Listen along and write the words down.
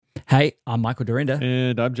Hey, I'm Michael Dorinda,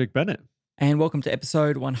 And I'm Jake Bennett. and welcome to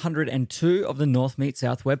episode 102 of the North Meet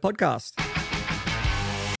South Web podcast.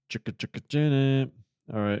 Chicka chicka Janet.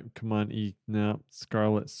 All right, come on, now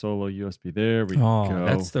Scarlett Solo USB. There we Oh, go.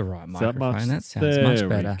 that's the right Is that microphone. That sounds there much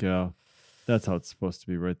better. we go. That's how it's supposed to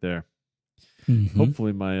be right there. Mhm.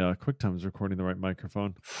 Hopefully my QuickTime is recording the right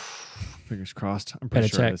microphone. Fingers crossed. I'm pretty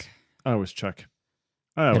Better sure it check. is. I always check.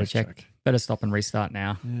 I always check. Better stop and restart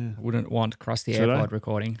now. Yeah. Wouldn't want Krusty Should I? AirPod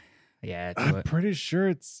recording. Yeah, do I'm it. pretty sure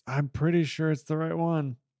it's the right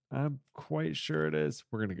one. I'm quite sure it is.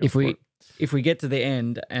 We're gonna go If for we it. if we get to the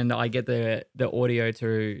end and I get the audio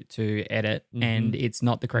to edit and it's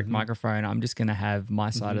not the correct Mhm. microphone, I'm just gonna have my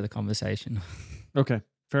side of the conversation. Okay,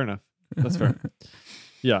 fair enough. That's fair.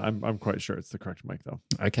 Yeah, I'm quite sure it's the correct mic though.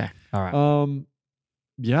 Okay. All right.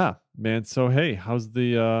 Yeah, man. So hey, how's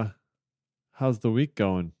the week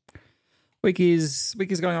going? Week is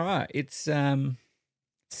going all right. It's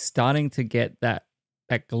starting to get that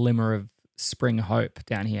glimmer of spring hope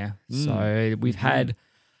down here. So we've had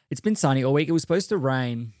it's been sunny all week. It was supposed to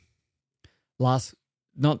rain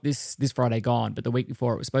not this Friday gone, but the week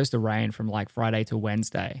before it was supposed to rain from like Friday to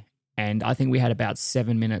Wednesday. And I think we had about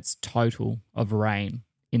 7 minutes total of rain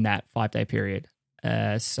in that 5-day period.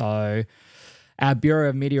 So our Bureau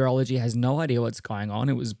of Meteorology has no idea what's going on.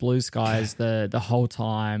 It was blue skies the whole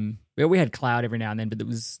time. We had cloud every now and then, but there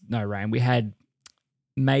was no rain. We had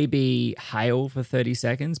maybe hail for 30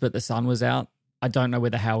 seconds, but the sun was out. I don't know where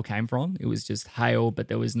the hail came from. It was just hail, but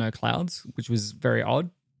there was no clouds, which was very odd.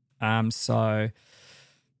 So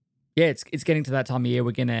yeah, it's getting to that time of year.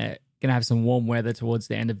 We're gonna have some warm weather towards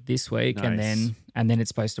the end of this week, Nice. and then it's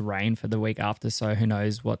supposed to rain for the week after. So who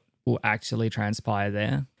knows what will actually transpire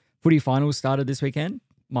there. Footy finals started this weekend.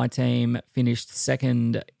 My team finished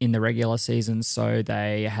second in the regular season, so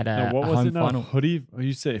they had Now, a what was home it now? final. Hoodie?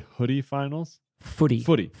 You say hoodie finals? Footy.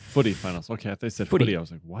 Footy finals. Okay, I thought they said Footy. hoodie. I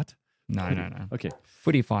was like, what? No, Hoodie. no. Okay,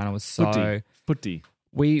 Footy finals. So footy.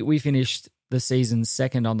 we finished the season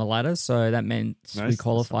second on the ladder, so that meant Nice. we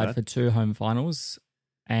qualified That's for 2 home finals.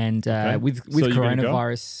 And Okay. with So you're gonna go?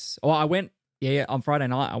 coronavirus, I went. Yeah, on Friday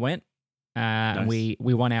night I went, and Nice.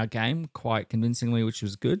 we won our game quite convincingly, which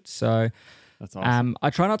was good. So That's awesome. I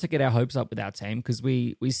try not to get our hopes up with our team because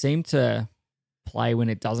we seem to play when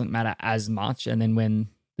it doesn't matter as much, and then when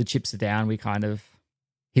the chips are down, we kind of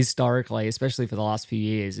historically, especially for the last few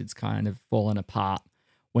years, it's kind of fallen apart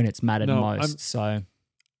when it's mattered No, most.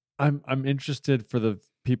 I'm interested for the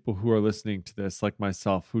people who are listening to this, like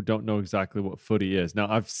myself, who don't know exactly what footy is. Now,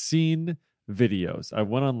 I've seen videos. I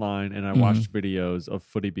went online and I watched videos of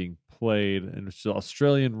footy being played, and it's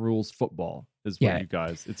Australian rules football is what Yeah. you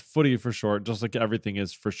guys. It's footy for short, just like everything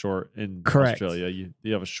is for short in Correct. Australia.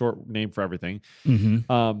 You have a short name for everything.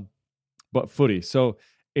 Mhm. But footy. So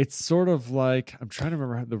it's sort of like I'm trying to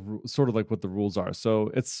remember how sort of like what the rules are.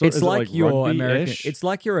 So it's It's is it like your rugby-ish? American. It's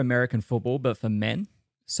like your American football, but for men.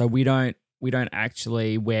 So we don't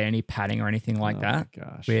actually wear any padding or anything like Oh that. my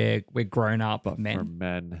gosh. We're grown up But men. for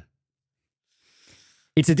men.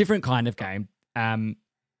 It's a different kind of game.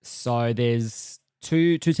 So there's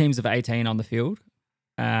two teams of 18 on the field.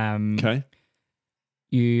 Okay.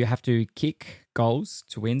 You have to kick goals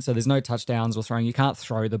to win. So there's no touchdowns or throwing. You can't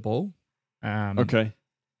throw the ball. Okay.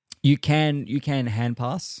 You can hand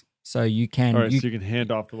pass. So you can. All right. So you can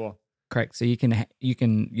hand off the ball. Correct. So you can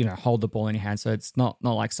hold the ball in your hand. So it's not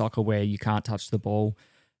like soccer where you can't touch the ball.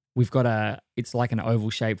 We've got it's like an oval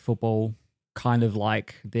shaped football, kind of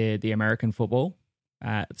like the American football.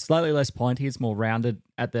 It's slightly less pointy. It's more rounded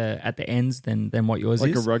at the ends than what yours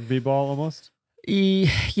Like is. a rugby ball almost?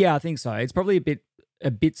 Yeah, I think so. It's probably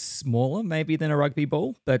a bit smaller maybe than a rugby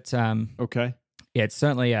ball, but Okay. yeah, it's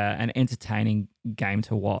certainly an entertaining game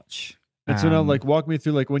to watch. And so now, like, walk me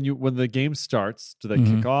through, like, when the game starts, do they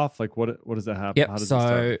kick off? Like, what does that happen? Yep. How does it So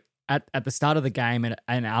start? at the start of the game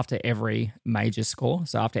and after every major score,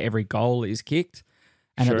 so after every goal is kicked,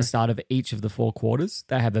 and at Sure. the start of each of the 4 quarters,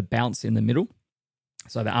 they have a bounce in the middle.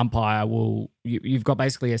 So the umpire you've got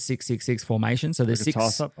basically a 6-6-6 formation. So there's Like a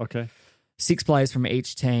toss-up? Okay. 6 players from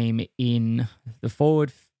each team in the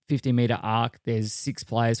forward 50-meter arc. There's 6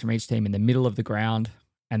 players from each team in the middle of the ground,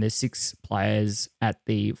 and there's 6 players at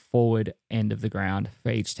the forward end of the ground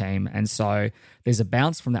for each team. And so there's a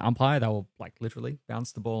bounce from the umpire. They will like literally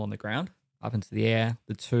bounce the ball on the ground up into the air.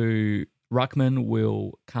 The 2 ruckmen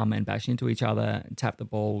will come and bash into each other and tap the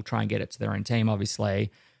ball, try and get it to their own team, obviously,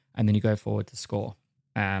 and then you go forward to score.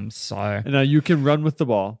 So And now you can run with the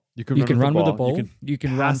ball. You can run with the ball. You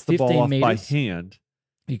can run pass the ball 15 off meters by hand.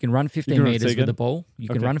 You can run 15 can run- meters say with the again? ball. You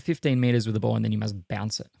can Okay. run 15 meters with the ball, and then you must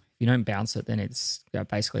bounce it. If you don't bounce it, then it's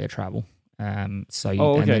basically a travel. So you,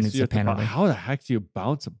 Oh, and okay. then So it's you a have to, penalty how the heck do you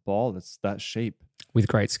bounce a ball that's that shape? with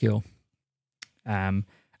great skill. And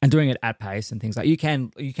doing it at pace and things like you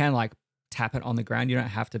can like tap it on the ground. You don't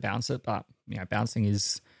have to bounce it, but bouncing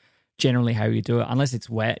is generally how you do it. Unless it's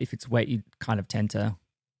wet. If it's wet, you kind of tend to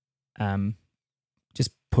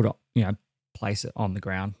just put it, place it on the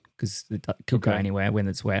ground because it could go anywhere when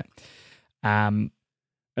it's wet. And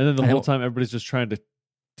then the whole time everybody's just trying to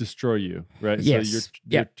destroy you, right? Yes. So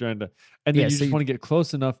you're trying to, and then you just want to get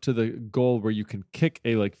close enough to the goal where you can kick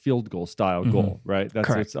a like field goal style goal, right? That's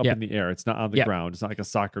Correct. It's up in the air. It's not on the ground. It's not like a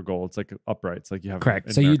soccer goal. It's like upright. It's like you have correct.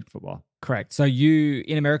 in So American football. Correct. So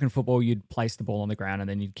in American football, you'd place the ball on the ground and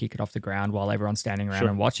then you'd kick it off the ground while everyone's standing around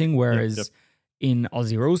and watching. Whereas in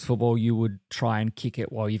Aussie rules football, you would try and kick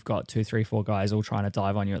it while you've got 2, 3, 4 guys all trying to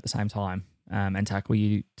dive on you at the same time and tackle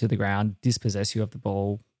you to the ground, dispossess you of the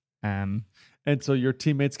ball. And so your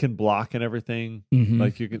teammates can block and everything.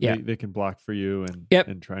 Like you can, they can block for you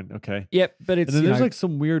and try and But it's and then there's like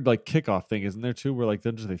some weird like kickoff thing, isn't there too? Where like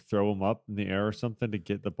then they throw them up in the air or something to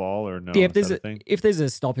get the ball or no? Yeah, if there's a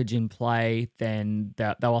stoppage in play, then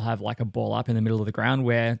they will have like a ball up in the middle of the ground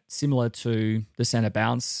where similar to the center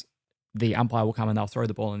bounce, the umpire will come and they'll throw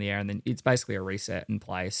the ball in the air and then it's basically a reset in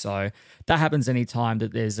play. So that happens anytime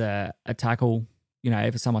that there's a tackle.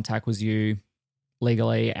 If someone tackles you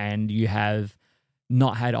legally and you have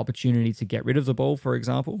not had opportunity to get rid of the ball, for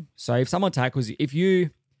example. So if someone tackles you, if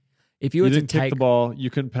you were to take the ball,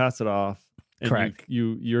 you couldn't pass it off. And correct.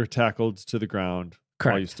 You're tackled to the ground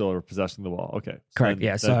correct. while you still are possessing the ball. Okay.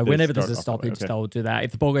 Correct. So whenever there's a stoppage, they'll do that.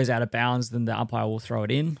 If the ball goes out of bounds, then the umpire will throw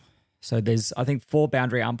it in. So there's, I think, 4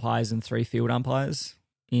 boundary umpires and 3 field umpires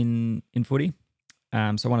in footy.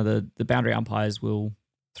 So one of the boundary umpires will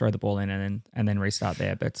throw the ball in and then restart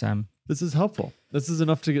there. But this is helpful. This is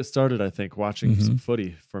enough to get started, I think, watching some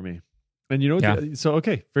footy for me. And so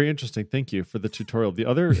okay, very interesting. Thank you for the tutorial. The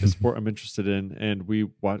other sport I'm interested in, and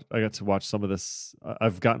I got to watch some of this.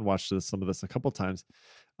 I've gotten watched some of this a couple times.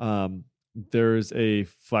 There's a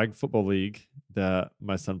flag football league that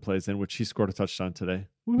my son plays in, which he scored a touchdown today.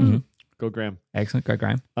 Go Graham! Excellent, go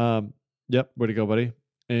Graham. Yep, way to go, buddy.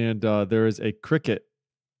 And there is a cricket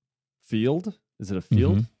field. Is it a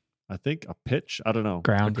field? I think a pitch. I don't know.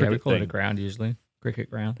 Ground. Yeah, we call it a ground usually. Cricket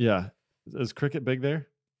ground. Yeah. Is cricket big there?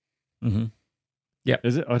 Yeah.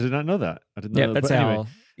 Is it? I did not know that. I didn't know that. That's our.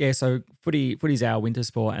 Yeah, so footy's our winter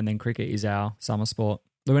sport, and then cricket is our summer sport.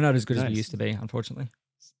 We're not as good as we used to be, unfortunately.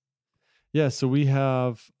 Yeah, so we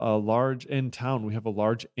have a large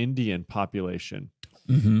Indian population,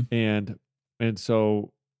 and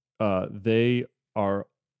so they are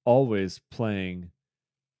always playing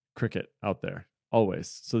cricket out there.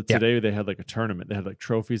 Always. So today they had like a tournament. They had like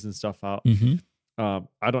trophies and stuff out.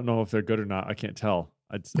 I don't know if they're good or not. I can't tell.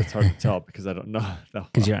 It's hard to tell because I don't know.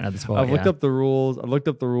 Because you don't know the sport. I've looked up the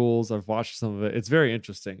rules. I've watched some of it. It's very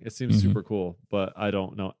interesting. It seems super cool, but I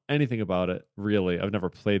don't know anything about it really. I've never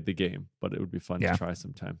played the game, but it would be fun to try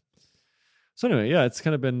sometime. So anyway, it's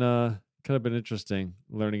kind of been interesting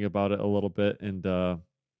learning about it a little bit and the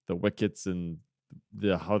wickets and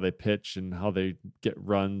how they pitch and how they get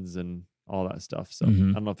runs and all that stuff. So I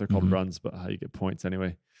don't know if they're called runs, but how you get points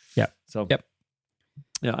anyway. Yeah. So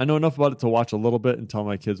yeah, I know enough about it to watch a little bit and tell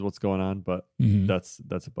my kids what's going on, but that's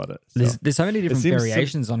about it. So there's so many different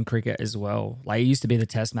variations on cricket as well. Like it used to be the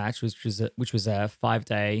Test match, which was a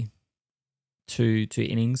 5-day, two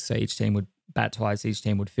innings. So each team would bat twice, each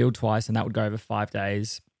team would field twice, and that would go over 5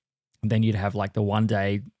 days. And then you'd have like the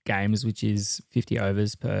 1-day games, which is 50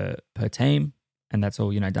 overs per team. And that's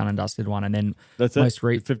all, done and dusted one. And then that's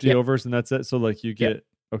it. 50 overs and that's it. So like you get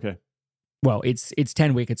okay. Well, it's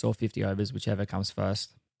 10 wickets or 50 overs, whichever comes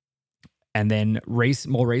first. And then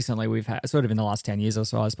more recently, we've had sort of in the last 10 years or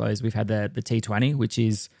so, I suppose, we've had the T20, which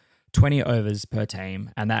is 20 overs per team,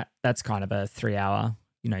 and that's kind of a 3-hour.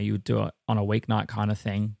 You would do it on a weeknight kind of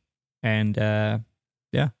thing, and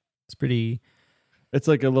it's pretty. It's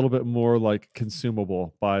like a little bit more like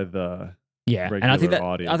consumable by the regular and I think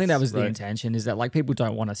audience, that was the intention, is that like people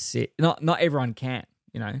don't want to sit. Not everyone can.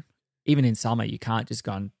 Even in summer, you can't just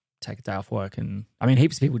go and take a day off work, and I mean,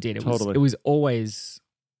 heaps of people did. It was always,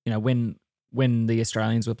 when the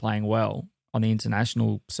Australians were playing well on the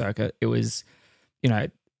international circuit, it was,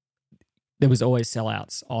 there was always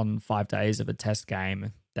sellouts on 5 days of a test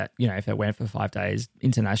game. That if it went for 5 days,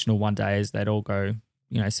 international 1 days, they'd all go,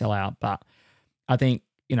 sell out. But I think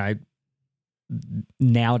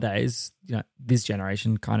nowadays, this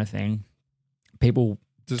generation kind of thing, people.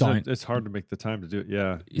 It's hard to make the time to do it.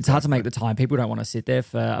 Yeah. It's hard to make the time. People don't want to sit there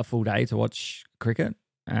for a full day to watch cricket,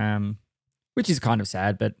 which is kind of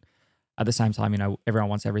sad. But at the same time, everyone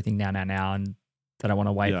wants everything now. And that I want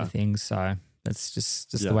to wait Yeah. for things. So that's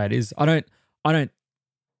just Yeah. the way it is. I don't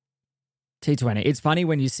T20. It's funny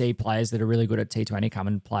when you see players that are really good at T20 come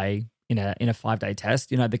and play in a 5-day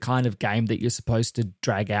test. You know, the kind of game that you're supposed to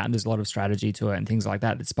drag out, and there's a lot of strategy to it and things like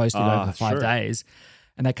that. It's supposed to go over 5 Sure. days,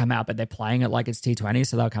 and they come out, but they're playing it like it's T20.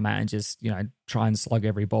 So they'll come out and just, you know, try and slug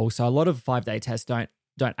every ball. So a lot of 5-day tests don't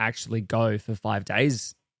actually go for 5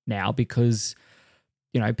 days now because,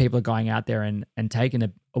 you know, people are going out there and taking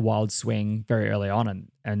a wild swing very early on,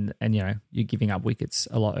 and you know, you're giving up wickets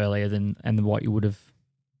a lot earlier than what you would have,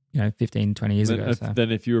 you know, 15, 20 years ago.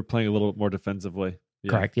 Then if you were playing a little bit more defensively.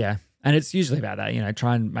 Yeah. Correct, yeah. And it's usually about that, you know,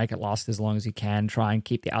 try and make it last as long as you can, try and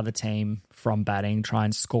keep the other team from batting, try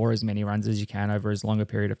and score as many runs as you can over as long a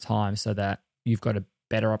period of time so that you've got a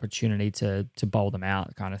better opportunity to bowl them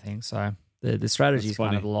out, kind of thing. So the strategy is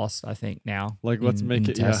kind of lost, I think, now. Like, let's make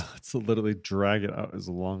it, let's literally drag it out as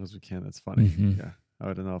long as we can. That's funny. Mm-hmm. Yeah.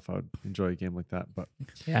 I don't know if I would enjoy a game like that, but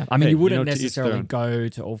yeah. I mean, you wouldn't necessarily go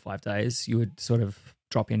to all 5 days. You would sort of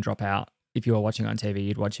drop in, drop out. If you were watching on TV,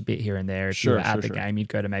 you'd watch a bit here and there. If you were at the game, you'd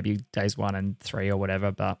go to maybe days 1 and 3 or whatever.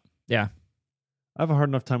 But yeah. I have a hard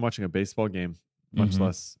enough time watching a baseball game, much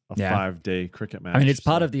less a 5-day cricket match. I mean, it's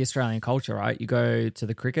part of the Australian culture, right? You go to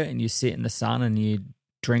the cricket and you sit in the sun and you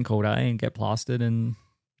drink all day and get plastered, and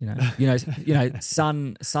you know,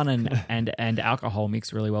 sun and alcohol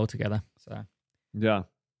mix really well together. So yeah,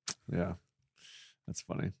 that's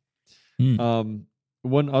funny. Mm.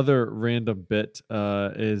 One other random bit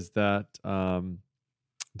is that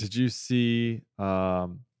did you see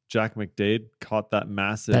Jack McDade caught that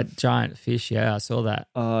giant fish? Yeah, I saw that.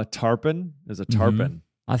 Tarpon. There's a tarpon.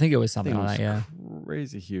 I think it was something like that. Yeah,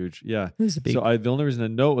 crazy huge. Yeah, it was a big. So the only reason I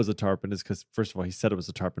know it was a tarpon is because first of all he said it was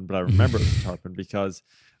a tarpon, but I remember it was a tarpon because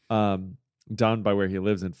down by where he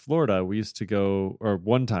lives in Florida, we used to go, or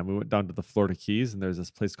one time we went down to the Florida Keys, and there's this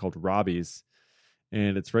place called Robbie's.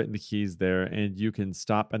 And it's right in the Keys there, and you can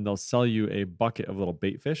stop and they'll sell you a bucket of little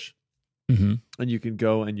bait fish. Mm-hmm. And you can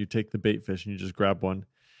go and you take the bait fish and you just grab one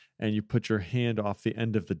and you put your hand off the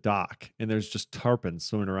end of the dock, and there's just tarpons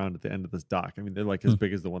swimming around at the end of this dock. I mean, they're like as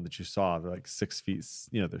big as the one that you saw. They're like 6 feet,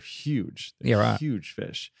 you know, they're huge. They're huge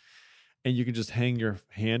fish. And you can just hang your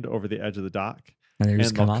hand over the edge of the dock and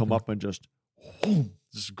they'll come up and just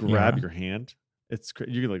grab your hand. It's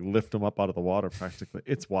you can like lift them up out of the water practically.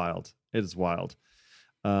 It's wild. It is wild.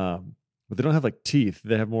 But they don't have like teeth.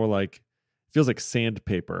 They have more like, feels like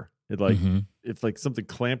sandpaper. It like it's like something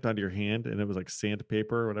clamped onto your hand and it was like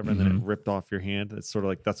sandpaper or whatever, and then it ripped off your hand. It's sort of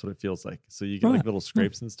like that's what it feels like. So you get like little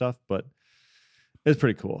scrapes and stuff, but it's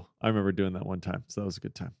pretty cool. I remember doing that one time, so that was a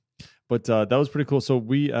good time. But that was pretty cool. So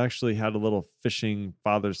we actually had a little fishing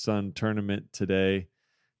father-son tournament today,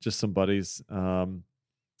 just some buddies, and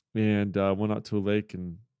went out to a lake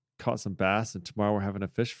and caught some bass. And tomorrow we're having a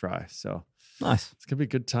fish fry. So nice. It's gonna be a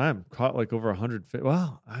good time. Caught like over 100 fish.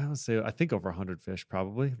 Well, I think over 100 fish,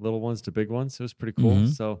 probably little ones to big ones. It was pretty cool.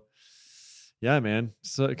 So yeah, man.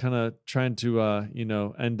 So kind of trying to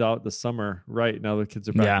end out the summer right now. The kids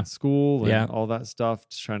are back in school and all that stuff.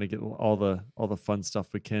 Just trying to get all the fun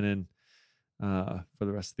stuff we can in for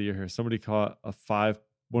the rest of the year here. Somebody caught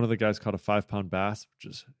one of the guys caught a 5-pound bass,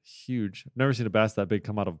 which is huge. I've never seen a bass that big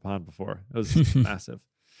come out of a pond before. It was massive.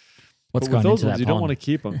 What's but with those ones, you don't want to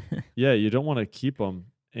keep them. Yeah, you don't want to keep them,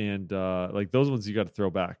 and like those ones, you got to throw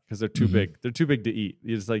back because they're too big. They're too big to eat.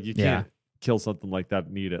 It's like you can't kill something like that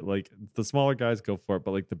and eat it. Like the smaller guys go for it,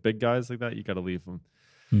 but like the big guys like that, you got to leave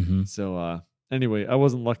them. So anyway, I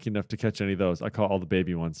wasn't lucky enough to catch any of those. I caught all the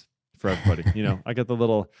baby ones for everybody. I got the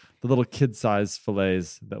little kid size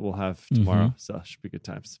fillets that we'll have tomorrow. So it should be good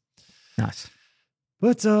times. Nice.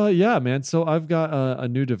 But yeah, man. So I've got a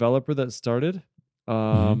new developer that started.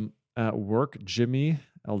 At work, Jimmy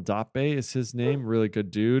Eldape is his name. Really good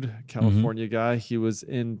dude, California guy. He was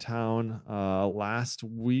in town last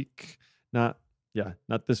week. Not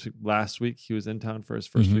this week. Last week he was in town for his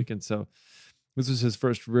first week, and so this was his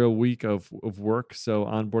first real week of work. So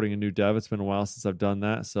onboarding a new dev. It's been a while since I've done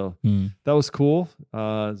that, so that was cool.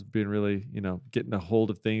 It's been really getting a hold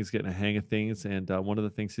of things, getting a hang of things, and one of the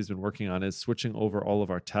things he's been working on is switching over all of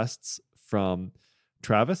our tests from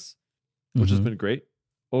Travis, which has been great,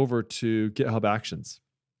 over to GitHub Actions.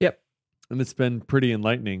 Yep. And it's been pretty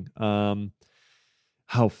enlightening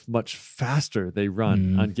how much faster they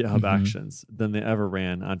run on GitHub Actions than they ever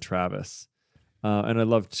ran on Travis. And I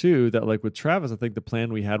love too that like with Travis, I think the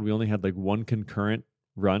plan we only had like one concurrent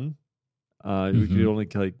run. We could only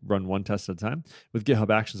like run one test at a time. With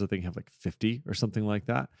GitHub Actions, I think you have like 50 or something like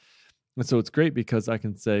that. And so it's great because I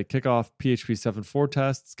can say kick off PHP 7.4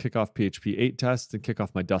 tests, kick off PHP 8 tests, and kick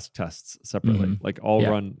off my Dusk tests separately, like all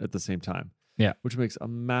run at the same time. Yeah. which makes a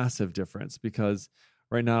massive difference because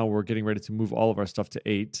right now we're getting ready to move all of our stuff to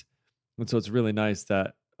 8. And so it's really nice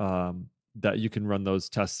that that you can run those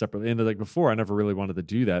tests separately. And like before, I never really wanted to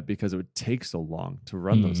do that because it would take so long to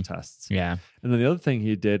run those tests. Yeah. And then the other thing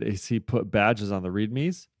he did is he put badges on the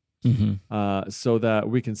READMEs so that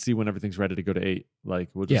we can see when everything's ready to go to 8. Like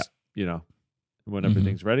we'll just, when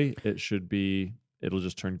everything's ready, it'll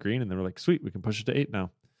just turn green. And then we're like, sweet, we can push it to 8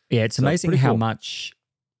 now. Yeah, it's amazing how much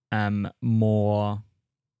more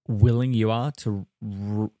willing you are to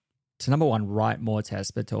number one, write more tests,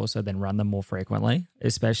 but to also then run them more frequently,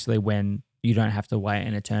 especially when you don't have to wait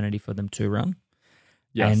an eternity for them to run.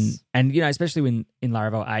 Yes. And especially when in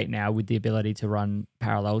Laravel 8 now with the ability to run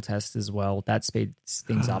parallel tests as well, that speeds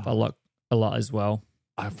things up a lot as well.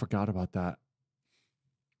 I forgot about that.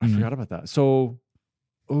 So,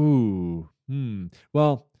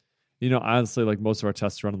 well, honestly, like most of our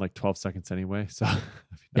tests run in like 12 seconds anyway. So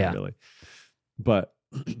not really, but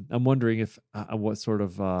I'm wondering if what sort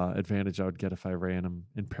of advantage I would get if I ran them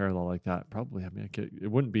in parallel like that. Probably,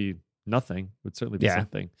 it wouldn't be nothing. It would certainly be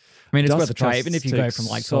something. I mean, it's worth a try. Even if you go from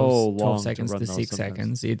like 12 seconds to 6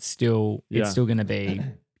 seconds, it's still going to be,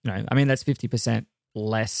 I mean, that's 50%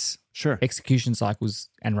 less execution cycles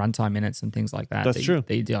and runtime minutes and things like that. That's true.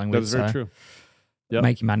 That you're dealing with. That's very true. Yep.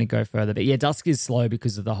 Make your money go further. But yeah, Dusk is slow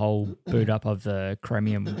because of the whole boot up of the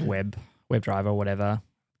Chromium web driver or whatever.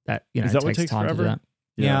 That, is that takes time forever? to do that.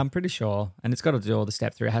 Yeah, I'm pretty sure. And it's got to do all the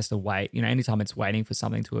step through. It has to wait. Anytime it's waiting for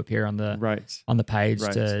something to appear on the page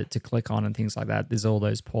to click on and things like that, there's all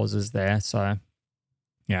those pauses there. So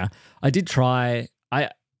yeah. I did try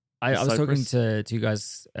I was talking to you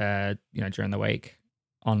guys during the week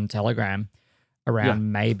on Telegram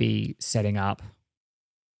around maybe setting up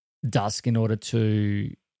Dusk in order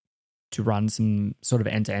to run some sort of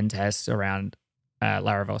end-to-end tests around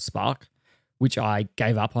Laravel Spark, which I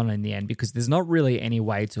gave up on in the end because there's not really any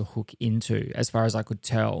way to hook into, as far as I could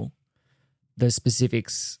tell, the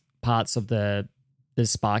specifics parts of the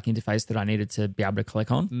Spark interface that I needed to be able to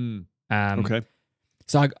click on. Okay.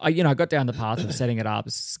 So I got down the path of setting it up,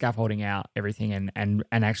 scaffolding out everything and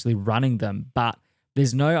actually running them, but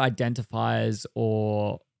there's no identifiers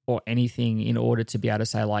or anything in order to be able to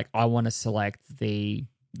say like, I want to select the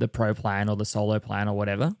pro plan or the solo plan or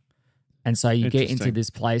whatever. And so you get into this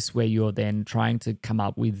place where you're then trying to come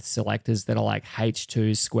up with selectors that are like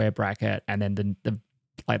H2 square bracket and then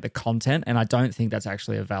the content. And I don't think that's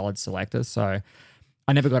actually a valid selector. So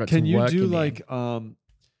I never got it to work. Can you do like,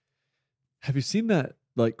 have you seen that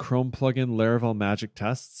like Chrome plugin Laravel Magic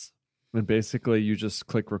Tests? And basically you just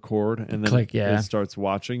click record and then it starts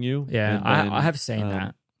watching you. Yeah, then, I have seen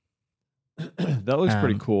that. That looks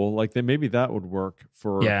pretty cool. Like maybe that would work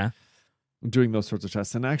for doing those sorts of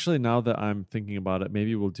tests. And actually, now that I'm thinking about it,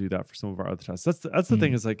 maybe we'll do that for some of our other tests. That's the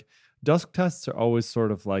thing is like Dusk tests are always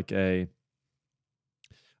sort of like I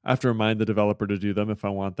have to remind the developer to do them if I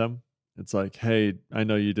want them. It's like, hey, I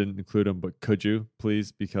know you didn't include them, but could you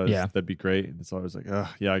please? Because that'd be great. And it's always like,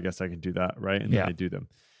 I guess I can do that, right? And then I do them.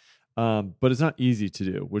 But it's not easy to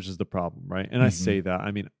do, which is the problem, right? And I say that, I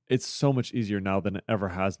mean, it's so much easier now than it ever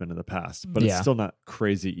has been in the past, but it's still not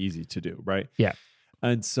crazy easy to do, right? Yeah.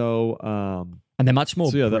 And so, and they're much more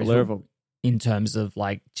that Laravel in terms of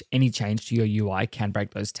like any change to your UI can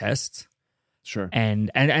break those tests. Sure. And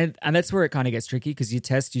that's where it kind of gets tricky because your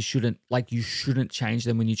tests you shouldn't change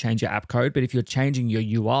them when you change your app code, but if you're changing your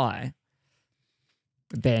UI,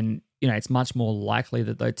 then it's much more likely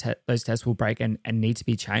that those tests will break and need to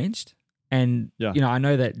be changed. And I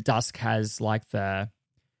know that Dusk has like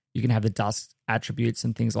you can have the Dusk attributes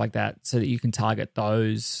and things like that so that you can target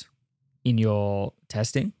those in your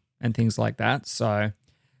testing and things like that. So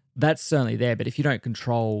that's certainly there. But if you don't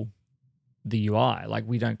control the UI, like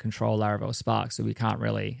we don't control Laravel Spark, so we can't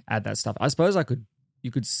really add that stuff. I suppose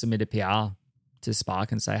you could submit a PR to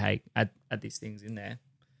Spark and say, hey, add these things in there.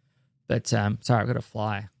 But sorry, I've got a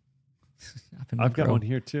fly. I've got one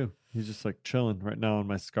here too. He's just like chilling right now on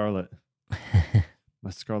my Scarlet.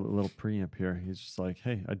 My Scarlet little preamp here. He's just like,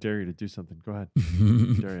 hey, I dare you to do something. Go ahead.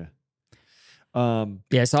 I dare you.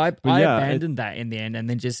 So I abandoned that in the end and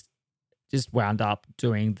then just wound up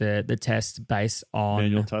doing the test based on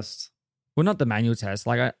manual tests. Well, not the manual test.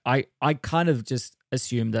 Like I kind of just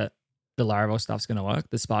assumed that the Laravel stuff's going to work.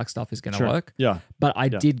 The Spark stuff is going to work. Yeah. But I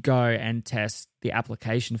did go and test the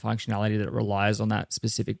application functionality that relies on that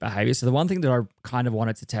specific behavior. So the one thing that I kind of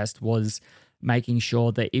wanted to test was making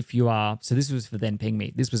sure that if you are, so this was for then Ping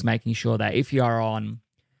Me, this was making sure that if you are on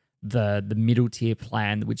the middle tier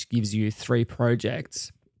plan, which gives you 3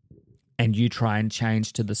 projects, and you try and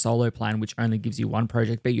change to the solo plan, which only gives you 1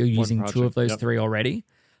 project, but you're using 2 of those 3 already,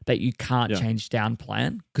 that you can't change down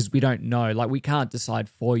plan because we don't know. Like we can't decide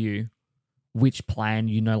for you which plan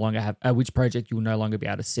you no longer have, which project you will no longer be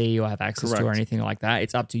able to see or have access to or anything like that.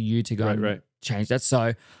 It's up to you to go and change that.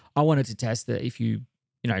 So I wanted to test that if you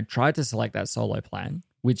try to select that solo plan,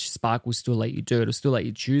 which Spark will still let you do. It'll still let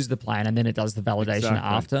you choose the plan and then it does the validation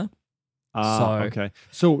after. Okay.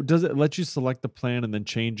 So does it let you select the plan and then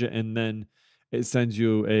change it and then it sends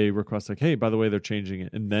you a request like, hey, by the way, they're changing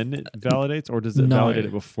it, and then it validates, or does it validate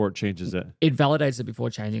it before it changes it? It validates it before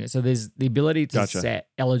changing it. So there's the ability to set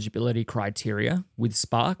eligibility criteria with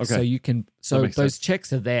Spark. Okay. So you can, those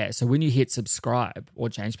checks are there. So when you hit subscribe or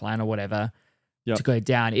change plan or whatever to go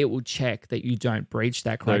down, it will check that you don't breach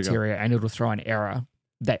that criteria and it'll throw an error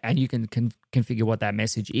and you can configure what that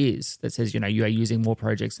message is that says, you are using more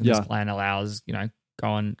projects than this plan allows,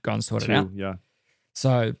 go and sort it out. Yeah.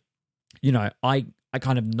 So, I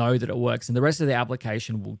kind of know that it works and the rest of the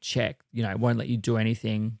application will check, it won't let you do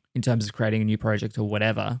anything in terms of creating a new project or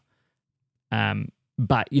whatever.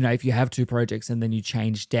 But, if you have two projects and then you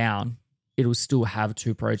change down, it'll still have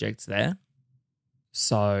two projects there.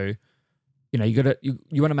 So, you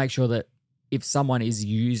want to make sure that if someone is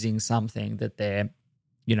using something that they're,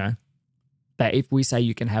 that if we say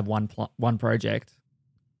you can have one project,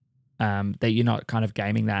 that you're not kind of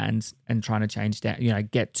gaming that and trying to change down,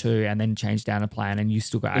 get two and then change down a plan and you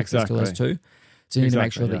still got access to those two. So you need to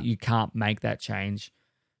make sure that you can't make that change.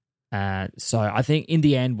 So I think in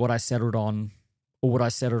the end, what I settled on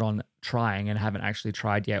trying and haven't actually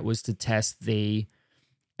tried yet was to test the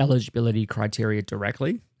eligibility criteria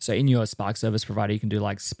directly. So in your Spark service provider, you can do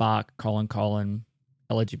like Spark :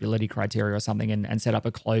 eligibility criteria or something and set up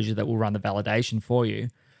a closure that will run the validation for you.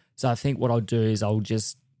 So I think what I'll do is I'll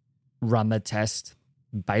just run the test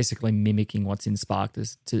basically mimicking what's in Spark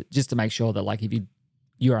just to make sure that like if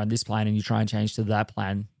you're on this plan and you try and change to that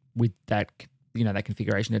plan with that that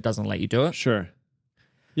configuration, it doesn't let you do it. Sure.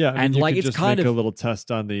 Yeah, and you like could it's just kind make of a little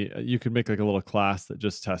test on you could make like a little class that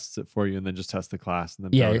just tests it for you and then just test the class and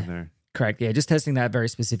then throw it in there. Correct. Yeah, just testing that very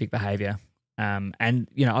specific behavior. And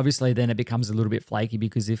obviously then it becomes a little bit flaky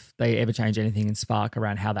because if they ever change anything in Spark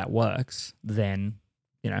around how that works, then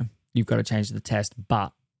you've got to change the test,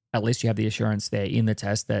 but at least you have the assurance there in the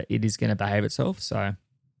test that it is going to behave itself. So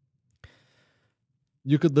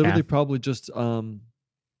you could literally probably just,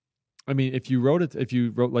 if you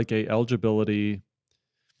wrote like a eligibility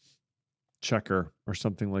checker or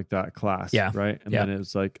something like that class, right? And then it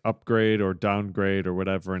was like upgrade or downgrade or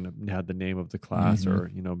whatever, and it had the name of the class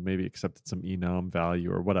or, maybe accepted some enum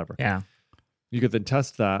value or whatever. Yeah. You could then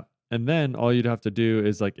test that. And then all you'd have to do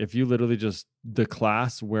is like, if you literally just the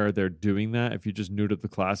class where they're doing that, if you just neutered the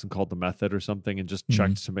class and called the method or something and just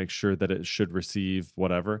checked to make sure that it should receive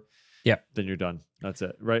whatever, then you're done. That's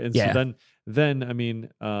it. Right. And so then,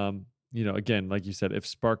 again, like you said, if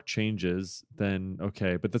Spark changes, then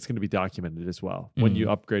okay, but that's going to be documented as well. When you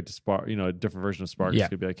upgrade to Spark, a different version of Spark, it's going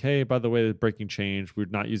to be like, hey, by the way, the breaking change, we're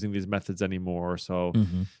not using these methods anymore. So,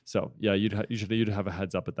 you'd have a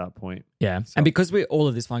heads up at that point. Yeah. So. And because all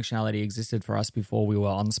of this functionality existed for us before we were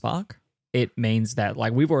on Spark, it means that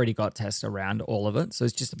like we've already got tests around all of it. So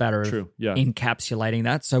it's just a matter of encapsulating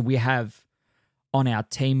that. So we have on our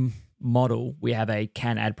team model, we have a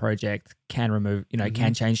can add project, can remove,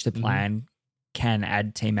 can change the plan, can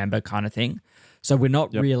add team member kind of thing. So we're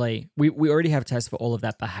not really, we already have tests for all of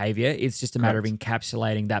that behavior. It's just a matter of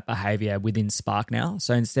encapsulating that behavior within Spark now.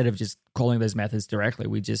 So instead of just calling those methods directly,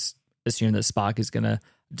 we just assume that Spark is going to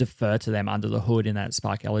defer to them under the hood in that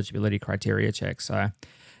Spark eligibility criteria check. So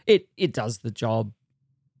it does the job.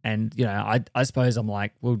 And, I suppose I'm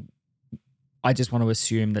like, well, I just want to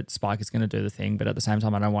assume that Spark is going to do the thing, but at the same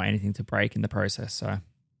time, I don't want anything to break in the process. So,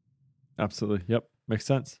 absolutely, yep, makes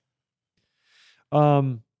sense.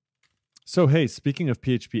 So hey, speaking of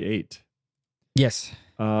PHP 8, yes.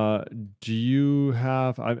 Do you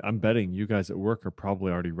have? I'm betting you guys at work are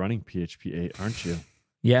probably already running PHP 8, aren't you?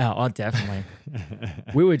 Yeah, definitely.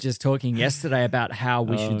 We were just talking yesterday about how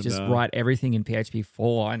we should just write everything in PHP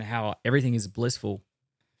 4 and how everything is blissful.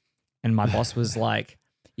 And my boss was like,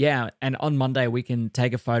 yeah, and on Monday we can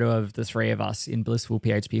take a photo of the three of us in blissful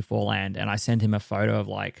PHP 4 land. And I sent him a photo of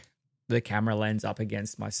like the camera lens up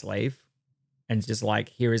against my sleeve and just like,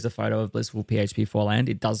 here is a photo of blissful PHP 4 land.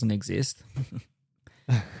 It doesn't exist.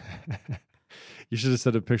 You should have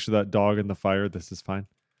sent a picture of that dog in the fire. This is fine.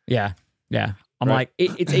 Yeah. I'm like,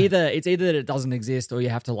 it's either that it doesn't exist or you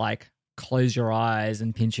have to like close your eyes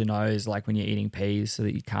and pinch your nose like when you're eating peas so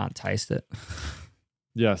that you can't taste it.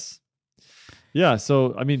 Yes. Yeah,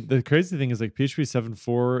 so I mean, the crazy thing is like PHP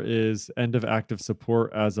 7.4 is end of active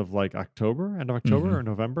support as of like end of October or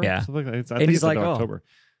November. Yeah, something like that. I think it's like October.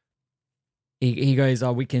 he goes,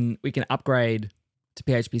 oh, we can upgrade to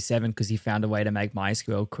PHP 7 because he found a way to make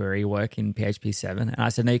MySQL query work in PHP 7. And I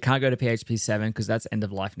said, no, you can't go to PHP 7 because that's end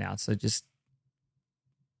of life now. So just,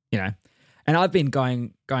 and I've been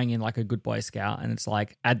going in like a good Boy Scout, and it's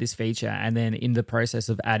like add this feature. And then in the process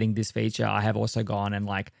of adding this feature, I have also gone and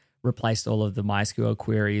like replaced all of the MySQL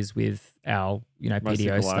queries with our,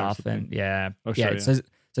 PDO stuff. And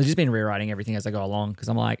So just been rewriting everything as I go along because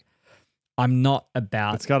I'm like, I'm not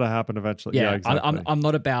about. It's got to happen eventually. Yeah, exactly. I'm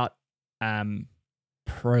not about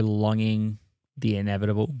prolonging the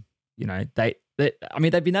inevitable. They've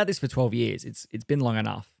been at this for 12 years. It's been long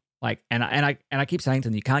enough. Like, and I keep saying to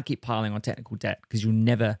them, you can't keep piling on technical debt because you'll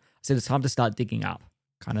never. I said it's time to start digging up,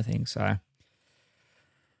 kind of thing. So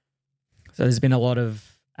there's been a lot of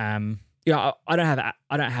I don't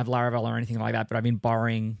have Laravel or anything like that, but I've been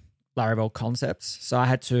borrowing Laravel concepts. So I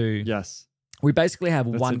had to. Yes. We basically have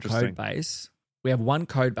one code base. We have one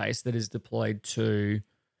code base that is deployed to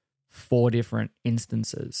 4 different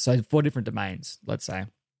instances. So 4 different domains, let's say.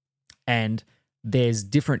 And there's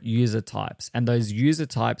different user types. And those user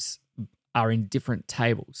types are in different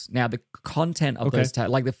tables. Now, the content of those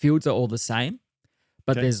tables, like the fields are all the same,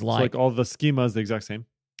 but there's like all the schema is the exact same.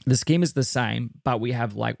 The schema is the same, but we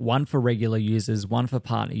have like one for regular users, one for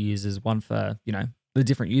partner users, one for, the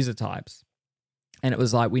different user types. And it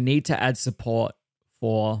was like, we need to add support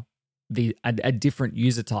for a different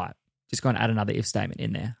user type. Just go and add another if statement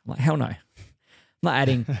in there. I'm like, hell no. I'm not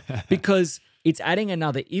adding, because it's adding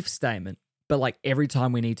another if statement, but like every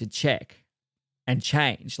time we need to check and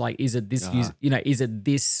change, like, is it this is it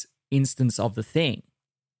this instance of the thing?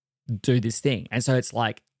 Do this thing. And so it's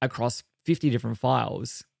like across 50 different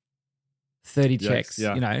files, 30 checks,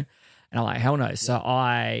 and I'm like, hell no. So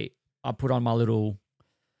I put on my little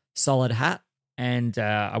solid hat and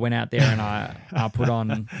I went out there and I put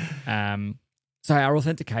on, so our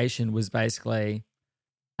authentication was basically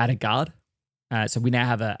add a guard. So we now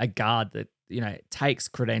have a guard that, takes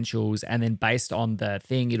credentials, and then based on the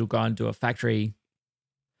thing, it'll go and do a factory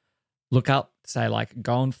lookup, say like,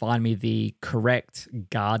 go and find me the correct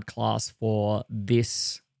guard class for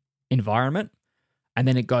this environment. And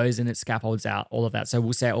then it goes and it scaffolds out all of that. So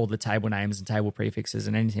we'll set all the table names and table prefixes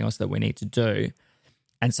and anything else that we need to do.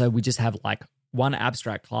 And so we just have like one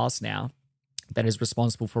abstract class now that is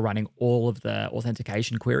responsible for running all of the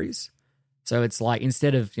authentication queries. So it's like,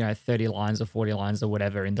 instead of 30 lines or 40 lines or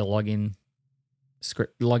whatever in the login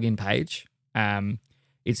page,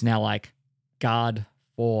 it's now like guard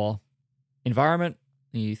for environment.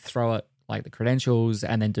 You throw it like the credentials,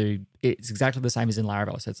 and then it's exactly the same as in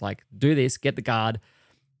Laravel. So it's like, do this, get the guard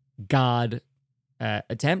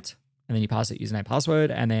attempt, and then you pass it username, password,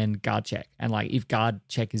 and then guard check. And like, if guard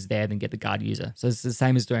check is there, then get the guard user. So it's the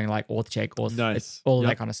same as doing like auth check, all of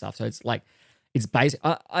that kind of stuff. So it's like, it's basic.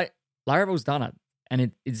 Laravel's done it,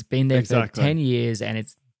 and it's been there for 10 years, and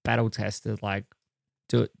it's battle tested. Like,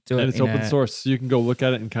 do it. And it's open source, so you can go look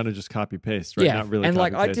at it and kind of just copy paste, right? Yeah, Not really and copy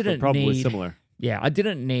like, paste, I didn't but probably need, similar. Yeah, I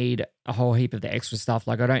didn't need a whole heap of the extra stuff.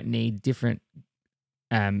 Like, I don't need different,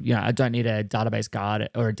 I don't need a database guard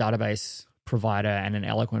or a database provider and an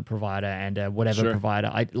Eloquent provider and a whatever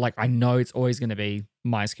provider. I know it's always going to be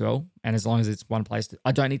MySQL, and as long as it's one place,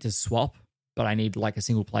 I don't need to swap, but I need like a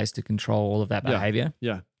single place to control all of that behavior.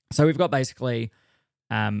 Yeah. So we've got basically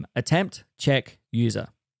attempt, check, user.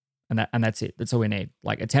 And that's it. That's all we need.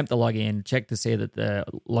 Like, attempt the login, check to see that the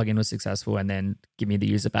login was successful, and then give me the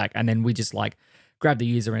user back. And then we just like grab the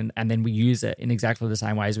user and then we use it in exactly the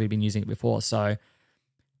same way as we've been using it before. So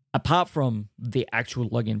apart from the actual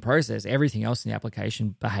login process, everything else in the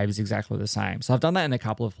application behaves exactly the same. So I've done that in a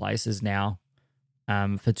couple of places now.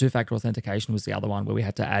 For two-factor authentication was the other one where we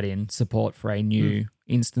had to add in support for a new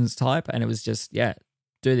instance type. And it was just,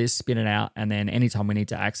 do this, spin it out, and then anytime we need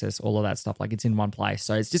to access all of that stuff, like, it's in one place.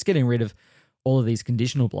 So it's just getting rid of all of these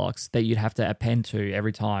conditional blocks that you'd have to append to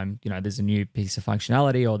every time, there's a new piece of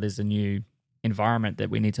functionality or there's a new environment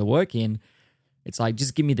that we need to work in. It's like,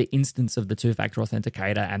 just give me the instance of the two-factor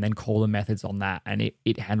authenticator and then call the methods on that, and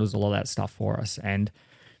it handles all of that stuff for us. And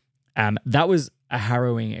that was a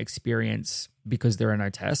harrowing experience because there are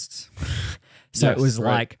no tests. So it was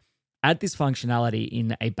like, add this functionality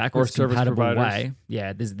in a backwards compatible way.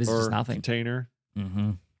 Yeah, there's just nothing. Container.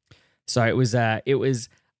 Mm-hmm. So it was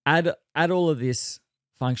add all of this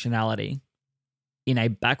functionality in a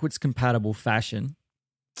backwards compatible fashion,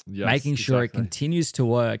 making sure it continues to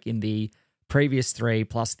work in the previous 3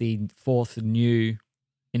 plus the 4th new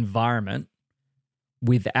environment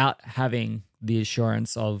without having the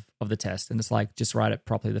assurance of the test. And it's like, just write it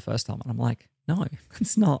properly the first time. And I'm like, no,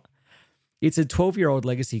 it's not. It's a 12-year-old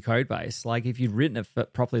legacy code base. Like, if you'd written it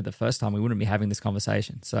properly the first time, we wouldn't be having this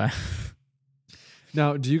conversation. So,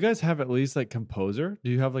 Now, do you guys have at least like Composer?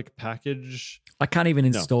 Do you have like package? I can't even No,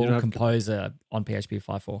 you install don't have Composer on PHP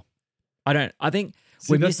 5.4. I don't. I think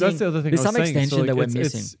See, we're that's missing. the other thing. There's I was some saying. extension So, like, that we're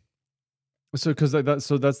missing. So because that,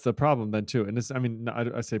 so that's the problem then too. And this, I mean,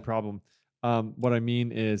 I say problem. What I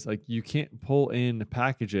mean is like you can't pull in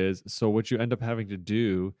packages. So what you end up having to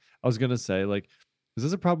do, I was gonna say like, is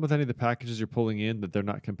this a problem with any of the packages you're pulling in that they're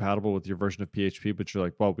not compatible with your version of PHP? But you're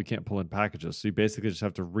like, well, we can't pull in packages, so you basically just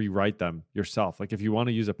have to rewrite them yourself. Like if you want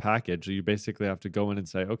to use a package, you basically have to go in and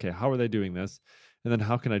say, okay, how are they doing this? And then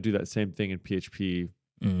how can I do that same thing in PHP?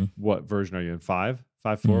 What version are you in? 5,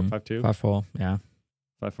 5.4, 5.2, 5.4, yeah,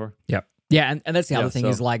 5.4. Yep, yeah, and that's the other thing so-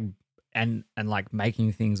 is like and like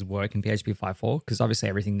making things work in PHP 5.4 because obviously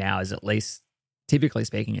everything now is at least, typically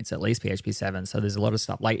speaking, it's at least PHP 7. So there's a lot of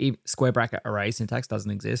stuff like square bracket array syntax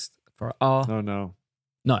doesn't exist for Oh no.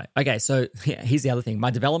 No. Okay, so yeah, here's the other thing.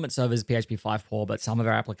 My development server is PHP 5.4, but some of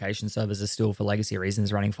our application servers are still, for legacy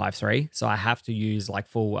reasons, running 5.3. So I have to use like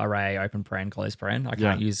full array, open paren, close paren. I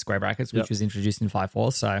can't use square brackets, which was introduced in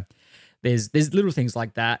 5.4. So there's little things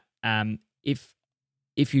like that.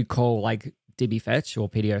 If you call like db fetch or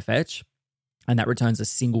pdo fetch, and that returns a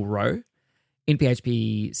single row, in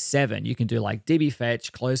PHP 7, you can do like db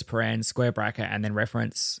fetch, close paren, square bracket, and then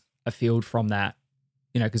reference a field from that,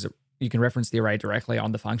 because you can reference the array directly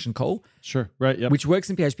on the function call. Sure. Right. Yep. Which works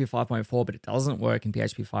in PHP 5.4, but it doesn't work in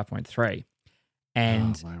PHP 5.3.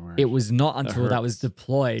 And it was not until that was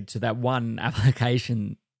deployed to that one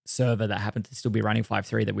application server that happened to still be running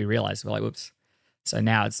 5.3 that we realized, we're like, whoops. So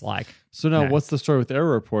now it's like... So now what's the story with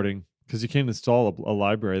error reporting? Because you can't install a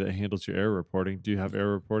library that handles your error reporting. Do you have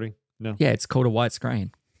error reporting? No. Yeah, it's called a white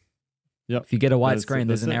screen. Yep. If you get a white screen,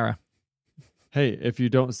 there's an error. Hey, if you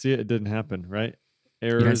don't see it, it didn't happen, right?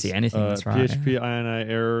 Errors. You don't see anything. That's right. PHP INI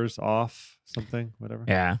errors off, something, whatever.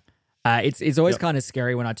 Yeah. It's always kind of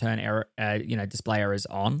scary when I turn error, display errors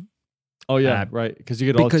on. Oh yeah, right. Because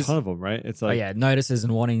you get a ton of them, right? It's like notices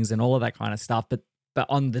and warnings and all of that kind of stuff. But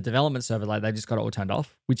on the development server, like they just got it all turned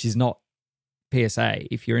off, which is not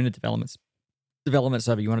PSA. If you're in a development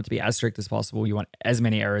server, you want it to be as strict as possible. You want as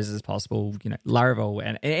many errors as possible. Laravel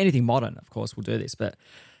and anything modern, of course, will do this. But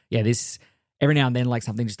yeah, this every now and then, like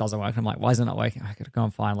something just doesn't work. I'm like, why is it not working? I gotta go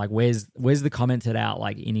and find like where's the commented out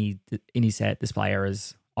like any set display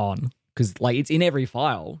errors on, because like it's in every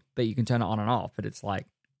file that you can turn it on and off, but it's like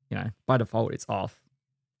by default it's off.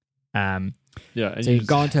 And so you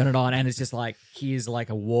go and turn it on, and it's just like here's like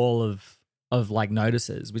a wall of like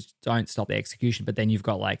notices which don't stop the execution, but then you've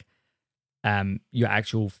got like your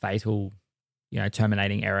actual fatal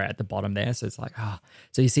terminating error at the bottom there. So it's like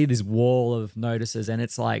so you see this wall of notices, and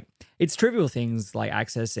it's like it's trivial things like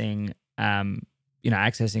accessing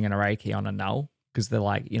accessing an array key on a null, because they're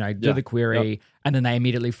like do the query and then they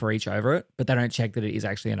immediately for each over it, but they don't check that it is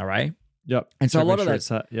actually an array. Yep. And so a lot of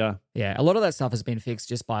that, a lot of that stuff has been fixed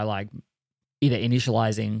just by like either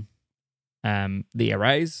initializing the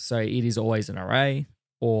arrays, so it is always an array,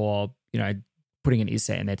 or putting an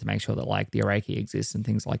isset in there to make sure that like the array key exists and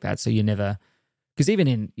things like that. So you never, because even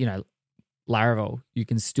in Laravel, you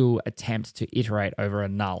can still attempt to iterate over a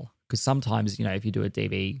null, because sometimes if you do a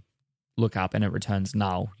DB lookup and it returns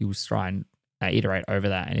null, you'll try and iterate over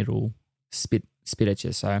that and it'll spit at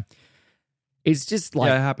you. So it's just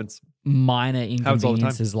like it happens. Minor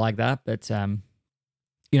inconveniences like that, but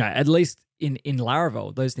at least in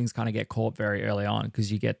Laravel, those things kind of get caught very early on,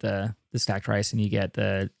 because you get the stack trace and you get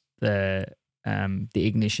the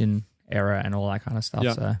ignition error and all that kind of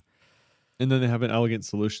stuff. So, and then they have an elegant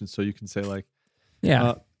solution, so you can say like,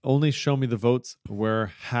 only show me the votes where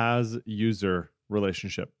has user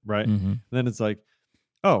relationship, right? Mm-hmm. And then it's like,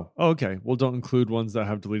 okay. Well, don't include ones that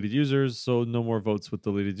have deleted users, so no more votes with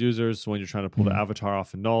deleted users. So when you're trying to pull the avatar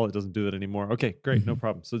off a null, it doesn't do that anymore. Okay, great, no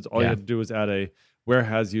problem. So all you have to do is add a where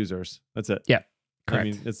has users. That's it. Yeah, correct.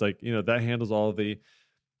 I mean, it's like that handles all the.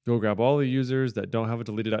 Go grab all the users that don't have a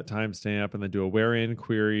deleted at timestamp, and then do a where in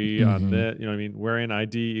query on that. Where in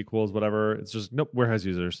ID equals whatever. It's just nope. Where has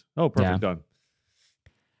users? Oh, perfect, done.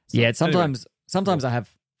 So, sometimes I have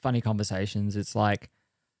funny conversations. It's like,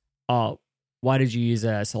 why did you use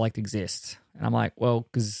a select exist? And I'm like, well,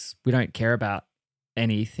 because we don't care about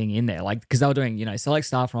anything in there. Like, because they were doing, select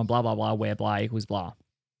star from blah, blah, blah, where blah equals blah.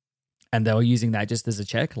 And they were using that just as a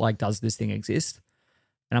check, like, does this thing exist?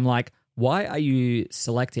 And I'm like, why are you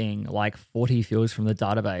selecting like 40 fields from the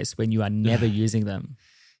database when you are never using them?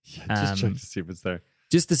 Just check to see if it's there.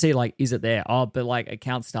 Just to see, like, is it there? But like a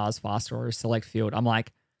count stars faster or a select field. I'm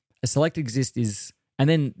like, a select exist is, and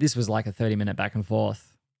then this was like a 30-minute back and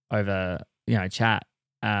forth over, chat.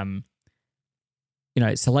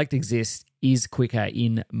 Select exist is quicker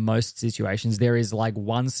in most situations. There is like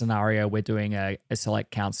one scenario where doing a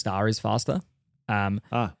select count star is faster.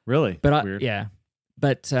 Really? But Weird.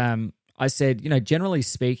 But I said, generally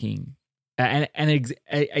speaking,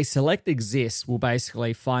 a select exists will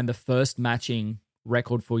basically find the first matching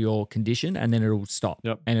record for your condition, and then it'll stop.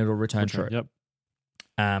 Yep. And it'll return true. Yep.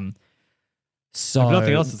 So if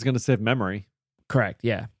nothing else, it's going to save memory. Correct.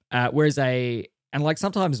 Yeah. Whereas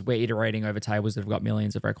sometimes we're iterating over tables that have got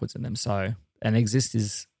millions of records in them. So an exist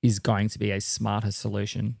is going to be a smarter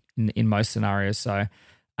solution in most scenarios. So,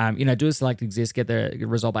 do a select exist, get the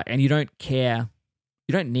result back, and you don't care.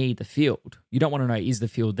 You don't need the field. You don't want to know, is the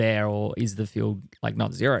field there or is the field like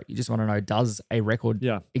not zero? You just want to know, does a record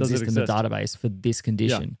exist in the database for this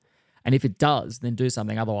condition? Yeah. And if it does, then do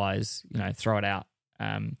something. Otherwise, throw it out.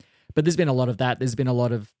 But there's been a lot of that. There's been a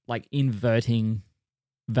lot of like inverting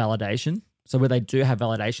validation. So where they do have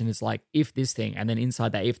validation, it's like if this thing, and then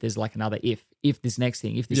inside that if there's like another if this next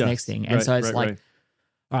thing, if this next thing. And so it's like,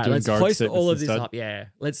 all right, let's hoist all of this up. Yeah.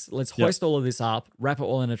 Let's hoist all of this up, wrap it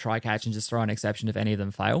all in a try catch, and just throw an exception if any of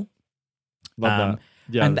them fail. Love that.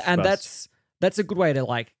 Yeah. And that's a good way to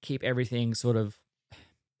like keep everything sort of,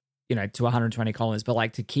 to 120 columns, but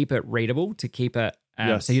like to keep it readable, to keep it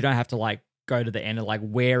so you don't have to like go to the end of like,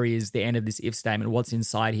 where is the end of this if statement? What's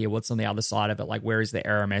inside here? What's on the other side of it? Like, where is the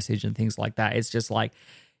error message and things like that? It's just like,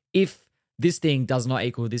 if this thing does not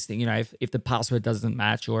equal this thing, if the password doesn't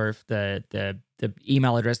match, or if the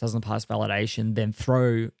email address doesn't pass validation, then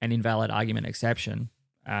throw an invalid argument exception.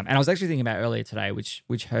 And I was actually thinking about earlier today,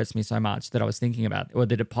 which hurts me so much that I was thinking about, or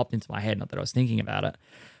that it popped into my head, not that I was thinking about it,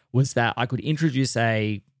 was that I could introduce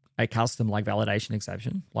a custom like validation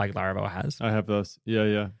exception like Laravel has. I have those.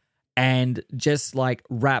 Yeah. And just like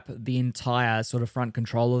wrap the entire sort of front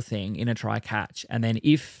controller thing in a try catch. And then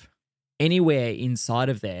if anywhere inside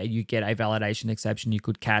of there you get a validation exception, you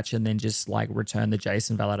could catch and then just like return the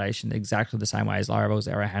JSON validation exactly the same way as Laravel's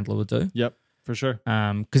error handler would do. Yep, for sure.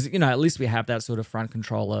 Because, at least we have that sort of front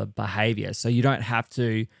controller behavior. So you don't have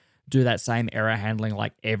to do that same error handling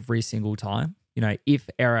like every single time. If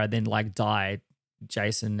error, then like die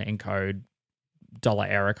JSON encode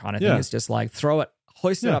 $error kind of thing. It's just like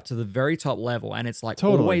hoist it up to the very top level, and it's like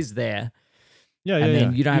always there. Yeah, and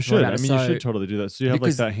then you don't have to worry about it. You should totally do that. So you have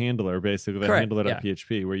like that handler, basically, that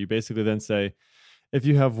handler.php, where you basically then say, if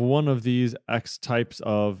you have one of these X types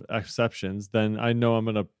of exceptions, then I know I'm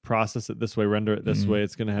going to process it this way, render it this way.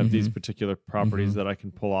 It's going to have these particular properties that I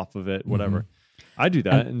can pull off of it, whatever. I do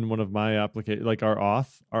that in one of my applications, like our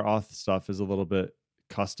auth stuff is a little bit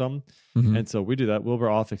custom. And so we do that Wilbur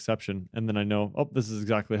auth exception. And then I know, this is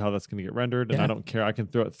exactly how that's going to get rendered. And I don't care. I can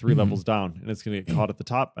throw it 3 levels down and it's going to get caught at the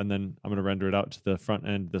top. And then I'm going to render it out to the front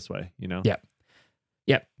end this way,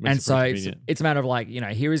 Yep. And so it's a matter of like,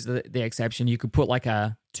 here is the exception. You could put like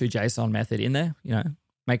a toJSON method in there,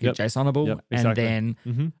 make it JSONable. Exactly.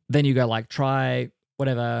 And then you go like try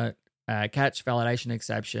whatever, catch validation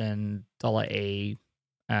exception, $E,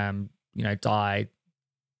 die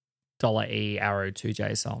 $E arrow to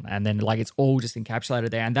JSON, and then like it's all just encapsulated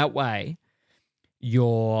there, and that way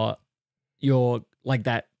your like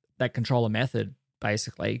that controller method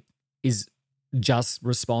basically is just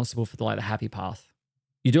responsible for the happy path.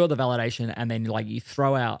 You do all the validation, and then like you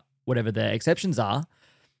throw out whatever the exceptions are,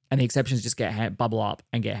 and the exceptions just get bubble up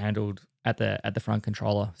and get handled at the front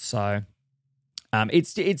controller. So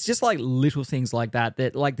it's just like little things like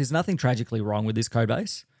that like there's nothing tragically wrong with this code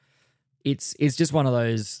base. It's just one of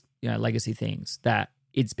those legacy things that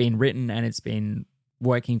it's been written and it's been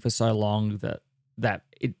working for so long that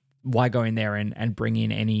why go in there and bring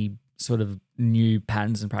in any sort of new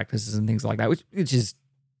patterns and practices and things like that, which is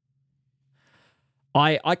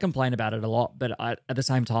I complain about it a lot, but at the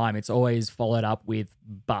same time it's always followed up with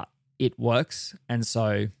but it works. And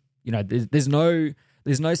so there's no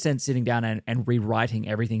sense sitting down and rewriting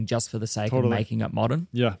everything just for the sake of making it modern.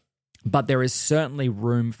 Yeah. But there is certainly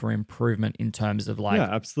room for improvement in terms of like... Yeah,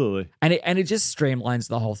 absolutely. And it just streamlines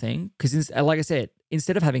the whole thing. Because like I said,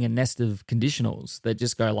 instead of having a nest of conditionals that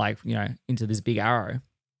just go like, into this big arrow,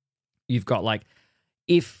 you've got like,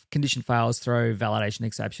 if condition fails, throw validation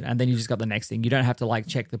exception. And then you just got the next thing. You don't have to like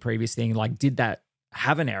check the previous thing. Like, did that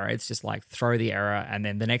have an error? It's just like throw the error and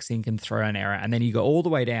then the next thing can throw an error. And then you go all the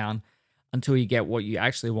way down until you get what you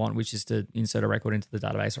actually want, which is to insert a record into the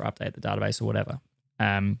database or update the database or whatever.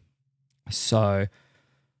 So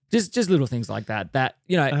just little things like that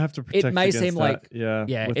I have to protect it may against seem like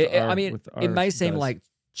that. It may seem like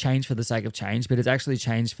change for the sake of change, but it's actually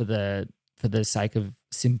change for the sake of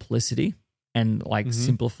simplicity and like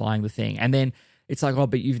simplifying the thing. And then it's like,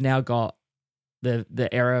 but you've now got the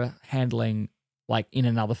error handling like in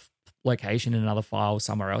another location in another file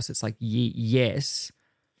somewhere else, it's like, yes,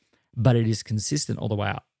 but it is consistent all the way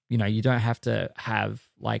up. You know, you don't have to have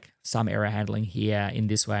like some error handling here in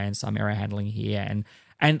this way and some error handling here.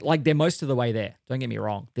 And like they're most of the way there. Don't get me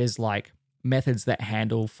wrong. There's like methods that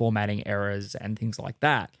handle formatting errors and things like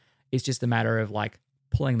that. It's just a matter of like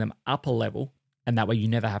pulling them up a level, and that way you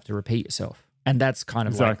never have to repeat yourself. And that's kind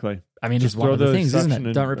of exactly. Like, I mean, just it's one of the things, isn't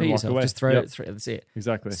it? Don't repeat walk yourself. away. Just throw Yep. it. That's it.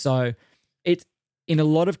 Exactly. So it's in a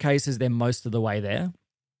lot of cases they're most of the way there.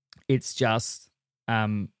 It's just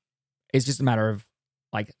a matter of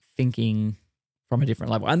like thinking from a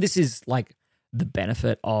different level. And this is like the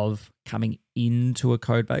benefit of coming into a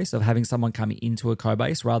code base, of having someone come into a code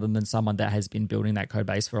base rather than someone that has been building that code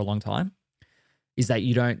base for a long time, is that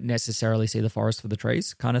you don't necessarily see the forest for the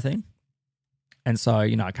trees kind of thing. And so,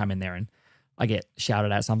 you know, I come in there and I get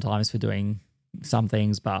shouted at sometimes for doing some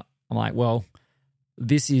things, but I'm like, well,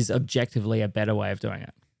 this is objectively a better way of doing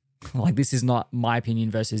it. Like, this is not my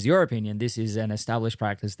opinion versus your opinion. This is an established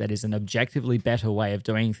practice that is an objectively better way of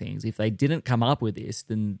doing things. If they didn't come up with this,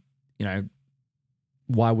 then, you know,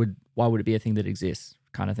 why would it be a thing that exists,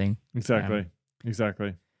 kind of thing? Exactly.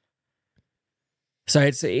 So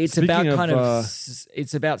it's Speaking about of, kind of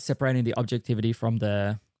it's about separating the objectivity from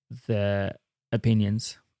the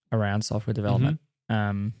opinions around software development.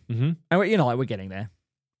 And you know, like we're getting there.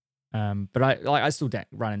 But I still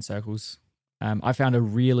run in circles. I found a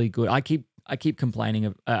really good. I keep complaining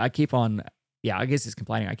of. I keep on. Yeah, I guess it's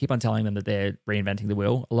complaining. I keep on telling them that they're reinventing the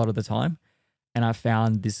wheel a lot of the time, and I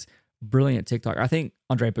found this brilliant TikTok. I think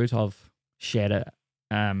Andrei Butov shared it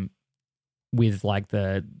with like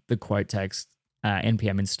the quote text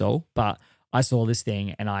npm install. But I saw this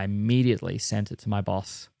thing and I immediately sent it to my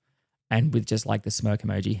boss, and with just like the smirk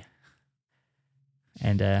emoji,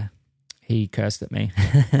 and he cursed at me.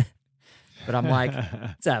 But I'm like,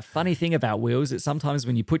 it's a funny thing about wheels that sometimes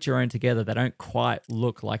when you put your own together, they don't quite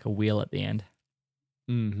look like a wheel at the end.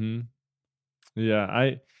 Mm-hmm.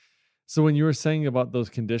 Yeah. So when you were saying about those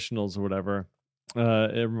conditionals or whatever,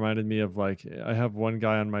 it reminded me of like, I have one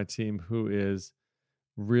guy on my team who is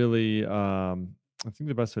really, I think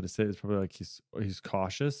the best way to say it is probably like he's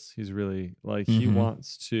cautious. He's really like, he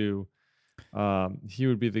wants to, he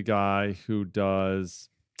would be the guy who does,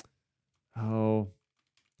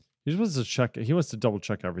 he wants to double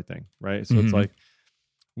check everything, right? So it's like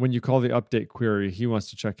when you call the update query, he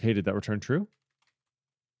wants to check, hey, did that return true?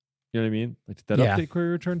 You know what I mean? Like, did that update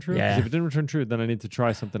query return true? Because if it didn't return true, then I need to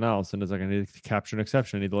try something else. And it's like, I need to capture an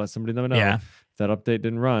exception. I need to let somebody know. Yeah. If that update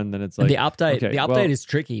didn't run, then it's like, the update is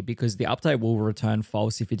tricky because the update will return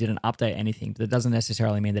false if it didn't update anything, but that doesn't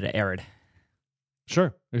necessarily mean that it errored.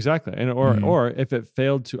 Sure, exactly. And or if it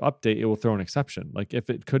failed to update, it will throw an exception. Like if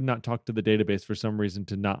it could not talk to the database for some reason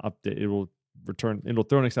to not update, it'll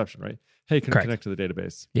throw an exception, right? Hey, can I connect to the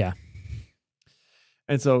database? Yeah.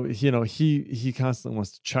 And so, you know, he constantly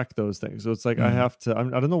wants to check those things. So it's like I have to. I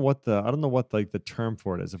don't know what like the term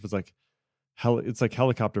for it is. If it's like it's like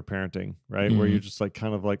helicopter parenting, right? Where you're just like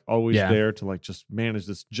kind of like always there to like just manage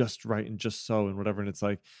this just right and just so and whatever. And it's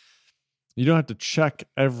like you don't have to check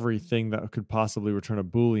everything that could possibly return a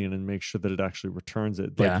Boolean and make sure that it actually returns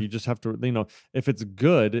it. Like you just have to, you know, if it's a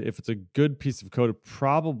good piece of code,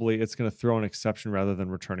 probably it's going to throw an exception rather than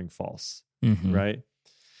returning false, right?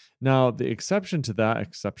 Now, the exception to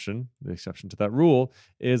that rule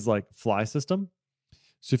is like fly system.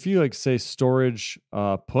 So if you like say storage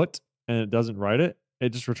put and it doesn't write it, it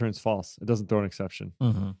just returns false. It doesn't throw an exception,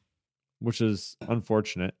 which is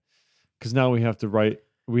unfortunate because now we have to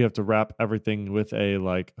wrap everything with a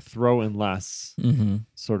like throw unless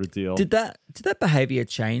sort of deal. Did that behavior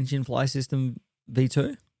change in Fly System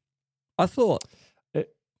V2? I thought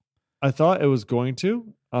it was going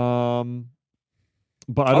to.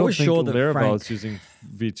 But I don't think Laravel is using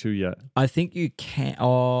V2 yet. I think you can.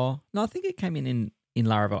 Oh, no, I think it came in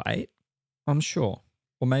Laravel 8. I'm sure.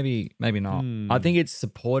 Or maybe not. I think it's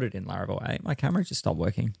supported in Laravel 8. My camera just stopped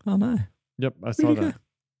working. Oh, no. Yep, I saw that.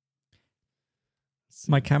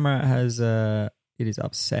 My camera has, it is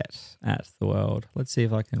upset at the world. Let's see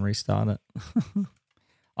if I can restart it.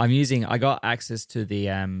 I got access to the,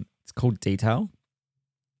 it's called Detail.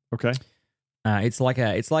 Okay. It's like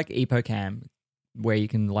EpoCam, where you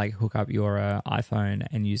can like hook up your iPhone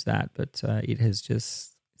and use that, but it's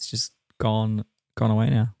just gone away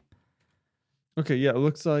now. Okay, yeah, it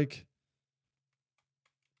looks like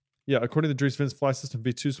according to Dries Vins, Fly System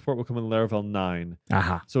V2 support will come in Laravel 9.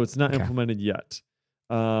 So it's not implemented yet.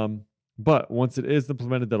 But once it is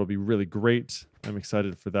implemented, that'll be really great. I'm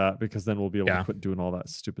excited for that because then we'll be able to quit doing all that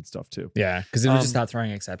stupid stuff too. Yeah, because it'll just start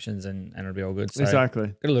throwing exceptions and it'll be all good. So exactly.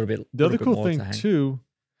 Got a little bit. The other cool thing too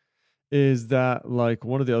is that like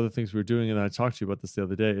one of the other things we were doing, and I talked to you about this the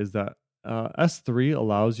other day, is that S3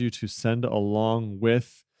 allows you to send along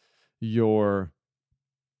with your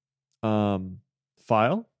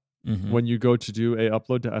file when you go to do a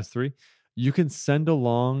upload to S3. You can send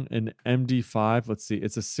along an MD5. Let's see,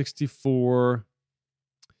 it's a 64.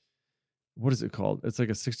 What is it called? It's like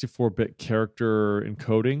a 64-bit character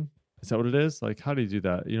encoding. Is that what it is? Like, how do you do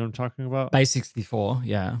that? You know what I'm talking about? Base 64,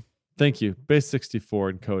 yeah. Thank you. Base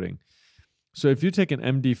 64 encoding. So if you take an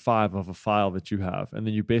MD5 of a file that you have, and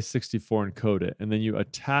then you base 64 encode it, and then you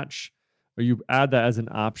attach or you add that as an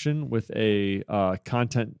option with a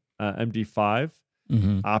content MD5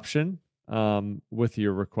 option with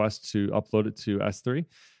your request to upload it to S3.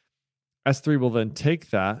 S3 will then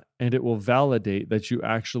take that and it will validate that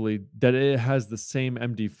that it has the same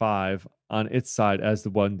MD5 on its side as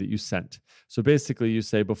the one that you sent. So basically you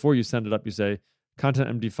say, before you send it up, you say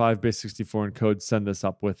content MD5 base 64 encode, send this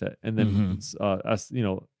up with it. And then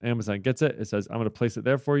Amazon gets it. It says, I'm going to place it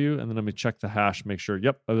there for you. And then let me check the hash, make sure,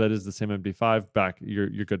 yep, that is the same MD5 back. You're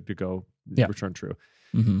good to go. Yep. Return true.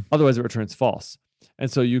 Otherwise it returns false.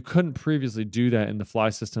 And so you couldn't previously do that in the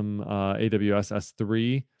Fly System AWS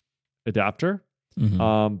S3 adapter,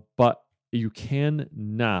 but you can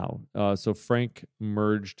now. So Frank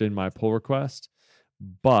merged in my pull request,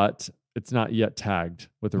 but it's not yet tagged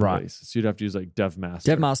with the release. So you'd have to use like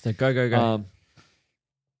DevMaster. DevMaster, go.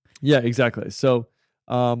 Yeah, exactly. So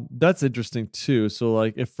that's interesting too. So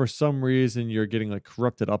like if for some reason you're getting like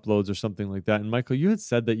corrupted uploads or something like that, and Michael, you had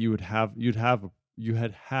said that you had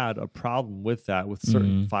had a problem with that with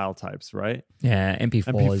certain file types, right? Yeah,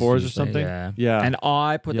 MP4s or something. Yeah. And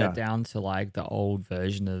I put that down to like the old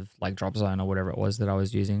version of like Dropzone or whatever it was that I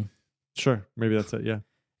was using. Sure, maybe that's it.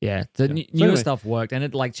 Yeah. The newer stuff worked, and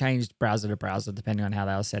it like changed browser to browser depending on how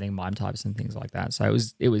they were setting MIME types and things like that. So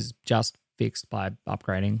it was just fixed by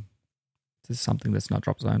upgrading to something that's not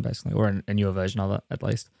Dropzone basically, or a newer version of it at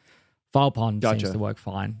least. FilePond seems to work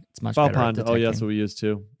fine. It's much better at detecting. Oh, yeah, that's what we use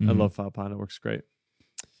too. I love FilePond. It works great.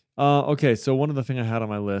 Okay, so one of the things I had on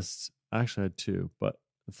my list, I actually had two, but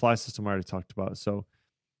the Fly System I already talked about. So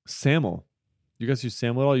SAML. You guys use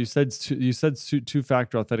SAML at all? You said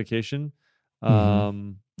two-factor authentication.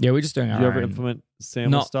 Yeah, we're just doing our own. Do you ever implement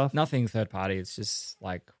SAML stuff? Nothing third party. It's just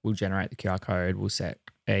like we'll generate the QR code. We'll set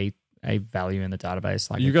a value in the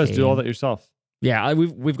database. Like you guys do all that yourself? Yeah,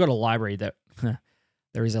 we've got a library that...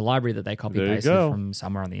 There is a library that they copy-pasted from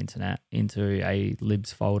somewhere on the internet into a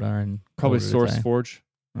libs folder and probably SourceForge.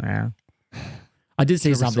 Yeah, I did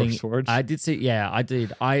see something. SourceForge? I did see. Yeah, I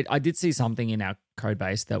did. I did see something in our code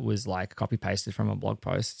base that was like copy-pasted from a blog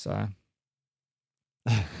post. So,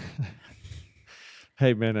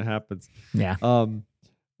 hey man, it happens. Yeah.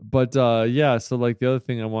 But yeah. So like the other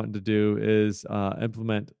thing I wanted to do is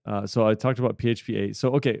implement. So I talked about PHP 8. So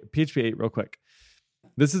okay, PHP 8 real quick.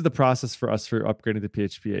 This is the process for us for upgrading to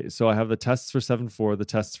PHP 8. So I have the tests for 7.4, the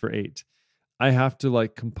tests for 8. I have to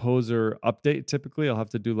like composer update. Typically, I'll have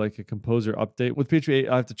to do like a composer update with PHP 8.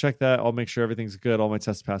 I have to check that. I'll make sure everything's good. All my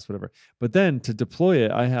tests pass, whatever. But then to deploy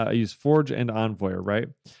it, I use Forge and Envoyer, right?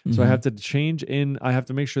 So I have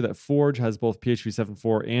to make sure that Forge has both PHP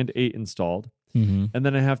 7.4 and 8 installed. And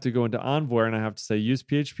then I have to go into Envoyer and I have to say use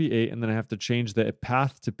PHP 8, and then I have to change the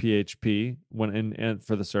path to PHP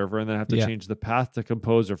for the server, and then I have to change the path to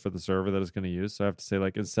Composer for the server that it's going to use. So I have to say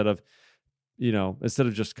like instead of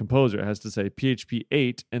just Composer, it has to say PHP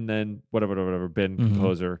 8 and then whatever bin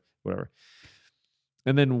Composer whatever.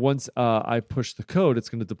 And then once I push the code, it's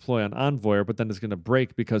going to deploy on Envoyer, but then it's going to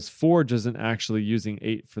break because Forge isn't actually using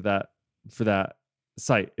 8 for that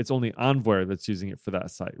site. It's only Envoyer that's using it for that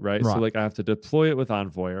site, right? So like I have to deploy it with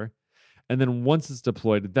Envoyer, and then once it's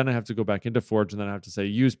deployed, then I have to go back into Forge, and then I have to say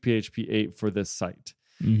use PHP 8 for this site.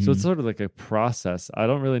 So it's sort of like a process. I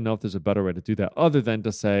don't really know if there's a better way to do that other than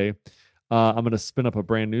to say I'm going to spin up a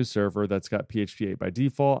brand new server that's got PHP 8 by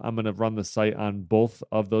default. I'm going to run the site on both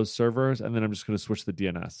of those servers, and then I'm just going to switch the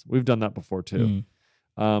DNS. We've done that before too.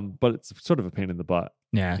 But it's sort of a pain in the butt.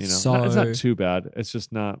 Yeah, so it's not too bad. It's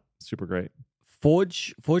just not super great.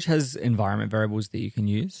 Forge has environment variables that you can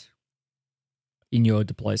use in your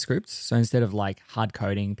deploy scripts. So instead of like hard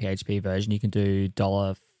coding PHP version, you can do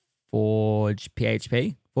 $forge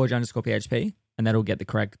PHP, Forge_PHP, and that'll get the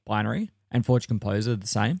correct binary. And Forge Composer the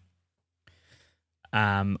same.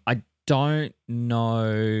 I don't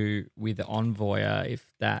know with Envoyer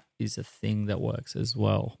if that is a thing that works as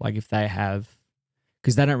well. Like if they have,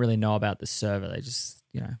 because they don't really know about the server, they just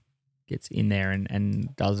gets in there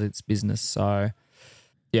and does its business. So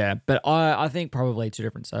yeah, but I think probably two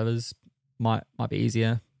different servers might be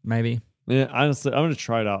easier, maybe. Yeah, honestly, I'm going to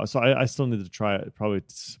try it out. So I still need to try it probably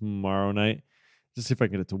tomorrow night, just see if I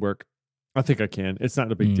can get it to work. I think I can. It's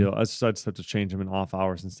not a big deal. I just have to change them in off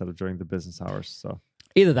hours instead of during the business hours. So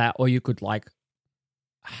either that, or you could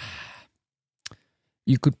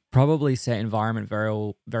you could probably set environment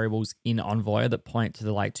variables in Envoy that point to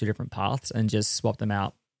the two different paths and just swap them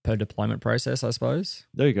out per deployment process, I suppose.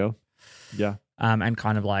 There you go. Yeah. And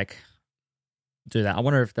kind of do that. I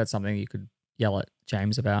wonder if that's something you could yell at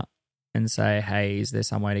James about and say, hey, is there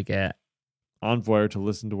some way to get Envoy to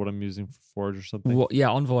listen to what I'm using for Forge or something? Well, yeah,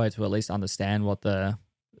 Envoy to at least understand what the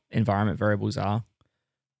environment variables are.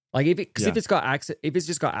 If it's got access, if it's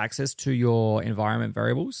just got access to your environment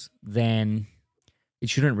variables, then it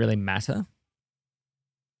shouldn't really matter.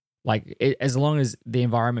 As long as the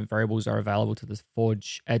environment variables are available to the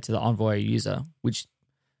Forge, to the Envoy user, which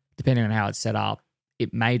depending on how it's set up,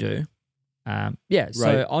 it may do.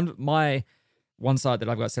 So on my one site that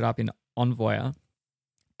I've got set up in Envoy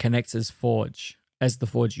connects as the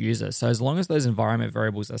Forge user. So as long as those environment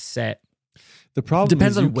variables are set, the problem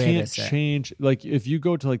depends is on you where can't change. If you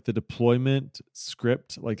go to the deployment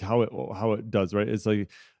script, how it does, right? It's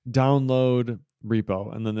download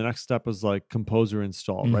repo, and then the next step is composer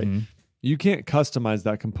install, right? You can't customize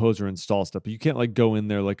that composer install step. You can't go in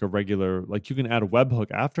there a regular, you can add a webhook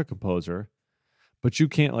after composer, but you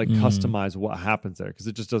can't customize what happens there because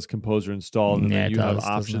it just does composer install, and then you have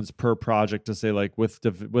options per project to say with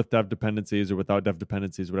dev dependencies or without dev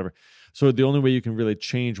dependencies, whatever. So the only way you can really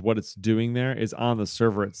change what it's doing there is on the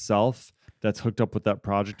server itself that's hooked up with that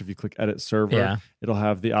project. If you click edit server, it'll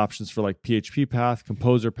have the options for PHP path,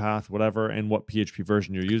 composer path, whatever, and what PHP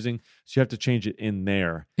version you're using. So you have to change it in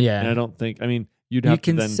there. Yeah. And I don't think, you'd have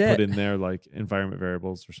to then put in there environment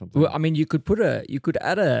variables or something. Well, you could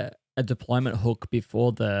add a deployment hook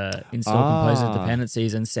before the install composer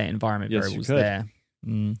dependencies and set environment variables there.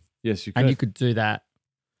 Yes, you could. And you could do that.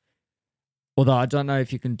 Although I don't know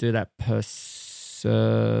if you can do that per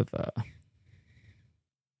server.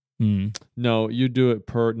 No, you do it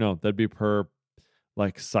that'd be per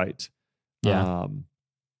site. Yeah.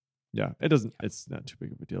 It doesn't, it's not too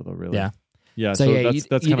big of a deal though, really. Yeah. Yeah. So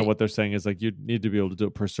that's kind of what they're saying is you need to be able to do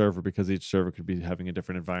it per server because each server could be having a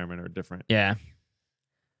different environment or different. Yeah.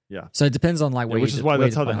 Yeah. So it depends on which is why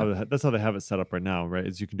that's how they have it set up right now, right?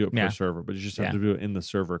 Is you can do it per server, but you just have to do it in the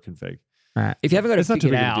server config. All right. If you haven't got it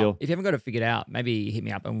figured out, maybe hit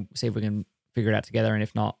me up and see if we can figure it out together. And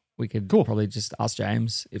if not, we could probably just ask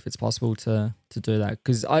James if it's possible to do that.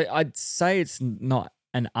 Because I'd say it's not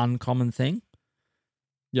an uncommon thing.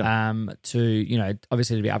 Yeah. To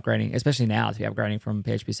obviously to be upgrading, especially now to be upgrading from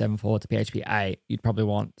PHP 7.4 to PHP 8, you'd probably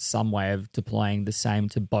want some way of deploying the same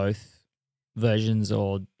to both versions,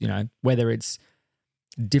 or whether it's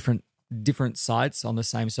different sites on the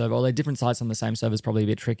same server. Although different sites on the same server is probably a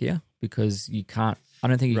bit trickier because you can't. I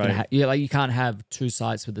don't think you can. You can't have two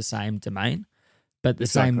sites with the same domain, but the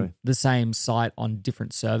same site on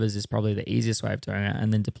different servers is probably the easiest way of doing it,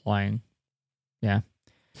 and then deploying. Yeah.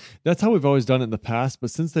 That's how we've always done it in the past, but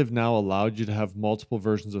since they've now allowed you to have multiple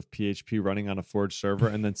versions of PHP running on a Forge server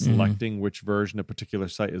and then selecting which version a particular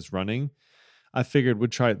site is running, I figured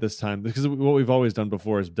we'd try it this time because what we've always done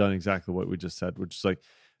before is done exactly what we just said, which is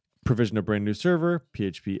provision a brand new server,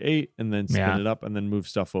 PHP 8, and then spin it up and then move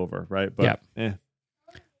stuff over, right? But yeah,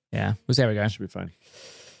 we'll see how we go. Should be fine.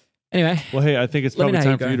 Anyway, well, hey, I think it's probably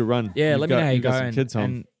time for you to run. Yeah, let me know how you go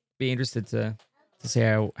and be interested to see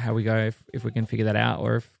how we go if we can figure that out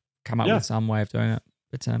or if come up with some way of doing it.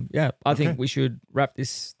 But I think we should wrap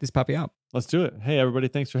this puppy up. Let's do it. Hey, everybody,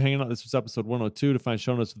 thanks for hanging out. This was episode 102. To find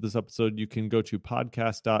show notes of this episode, you can go to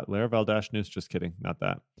podcast.laravel-news. Just kidding, not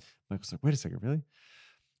that. Michael's like, wait a second, really?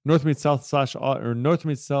 North meets south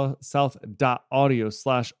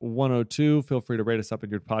south.audio/102. Feel free to rate us up in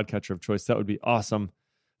your podcatcher of choice. That would be awesome.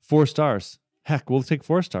 4 stars. Heck, we'll take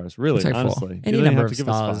 4 stars. Really, honestly. Any number of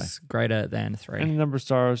stars greater than 3. Any number of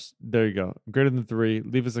stars. There you go. Greater than 3.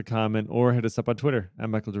 Leave us a comment or hit us up on Twitter at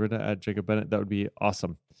Michael Dorita, at Jacob Bennett. That would be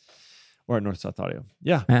awesome. Or at North South Audio.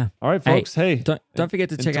 Yeah. All right, folks. Hey, don't forget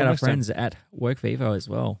to check out our friends at WorkVivo as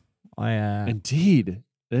well. Indeed.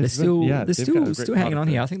 They're still hanging on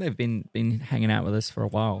here. I think they've been hanging out with us for a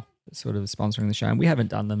while, sort of sponsoring the show. And we haven't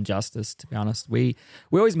done them justice, to be honest. We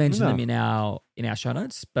always mention them in our show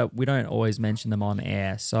notes, but we don't always mention them on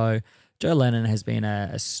air. So Joe Lennon has been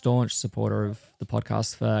a staunch supporter of the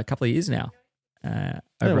podcast for a couple of years now. We'll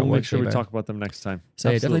make sure we talk about them next time.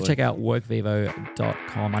 So definitely check out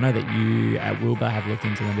workvivo.com. I know that you at Wilbur have looked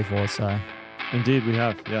into them before. So indeed, we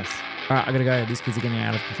have. Yes. All right, I gotta go. These kids are getting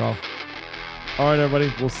out of control. All right,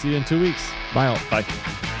 everybody. We'll see you in 2 weeks. Bye all. Bye.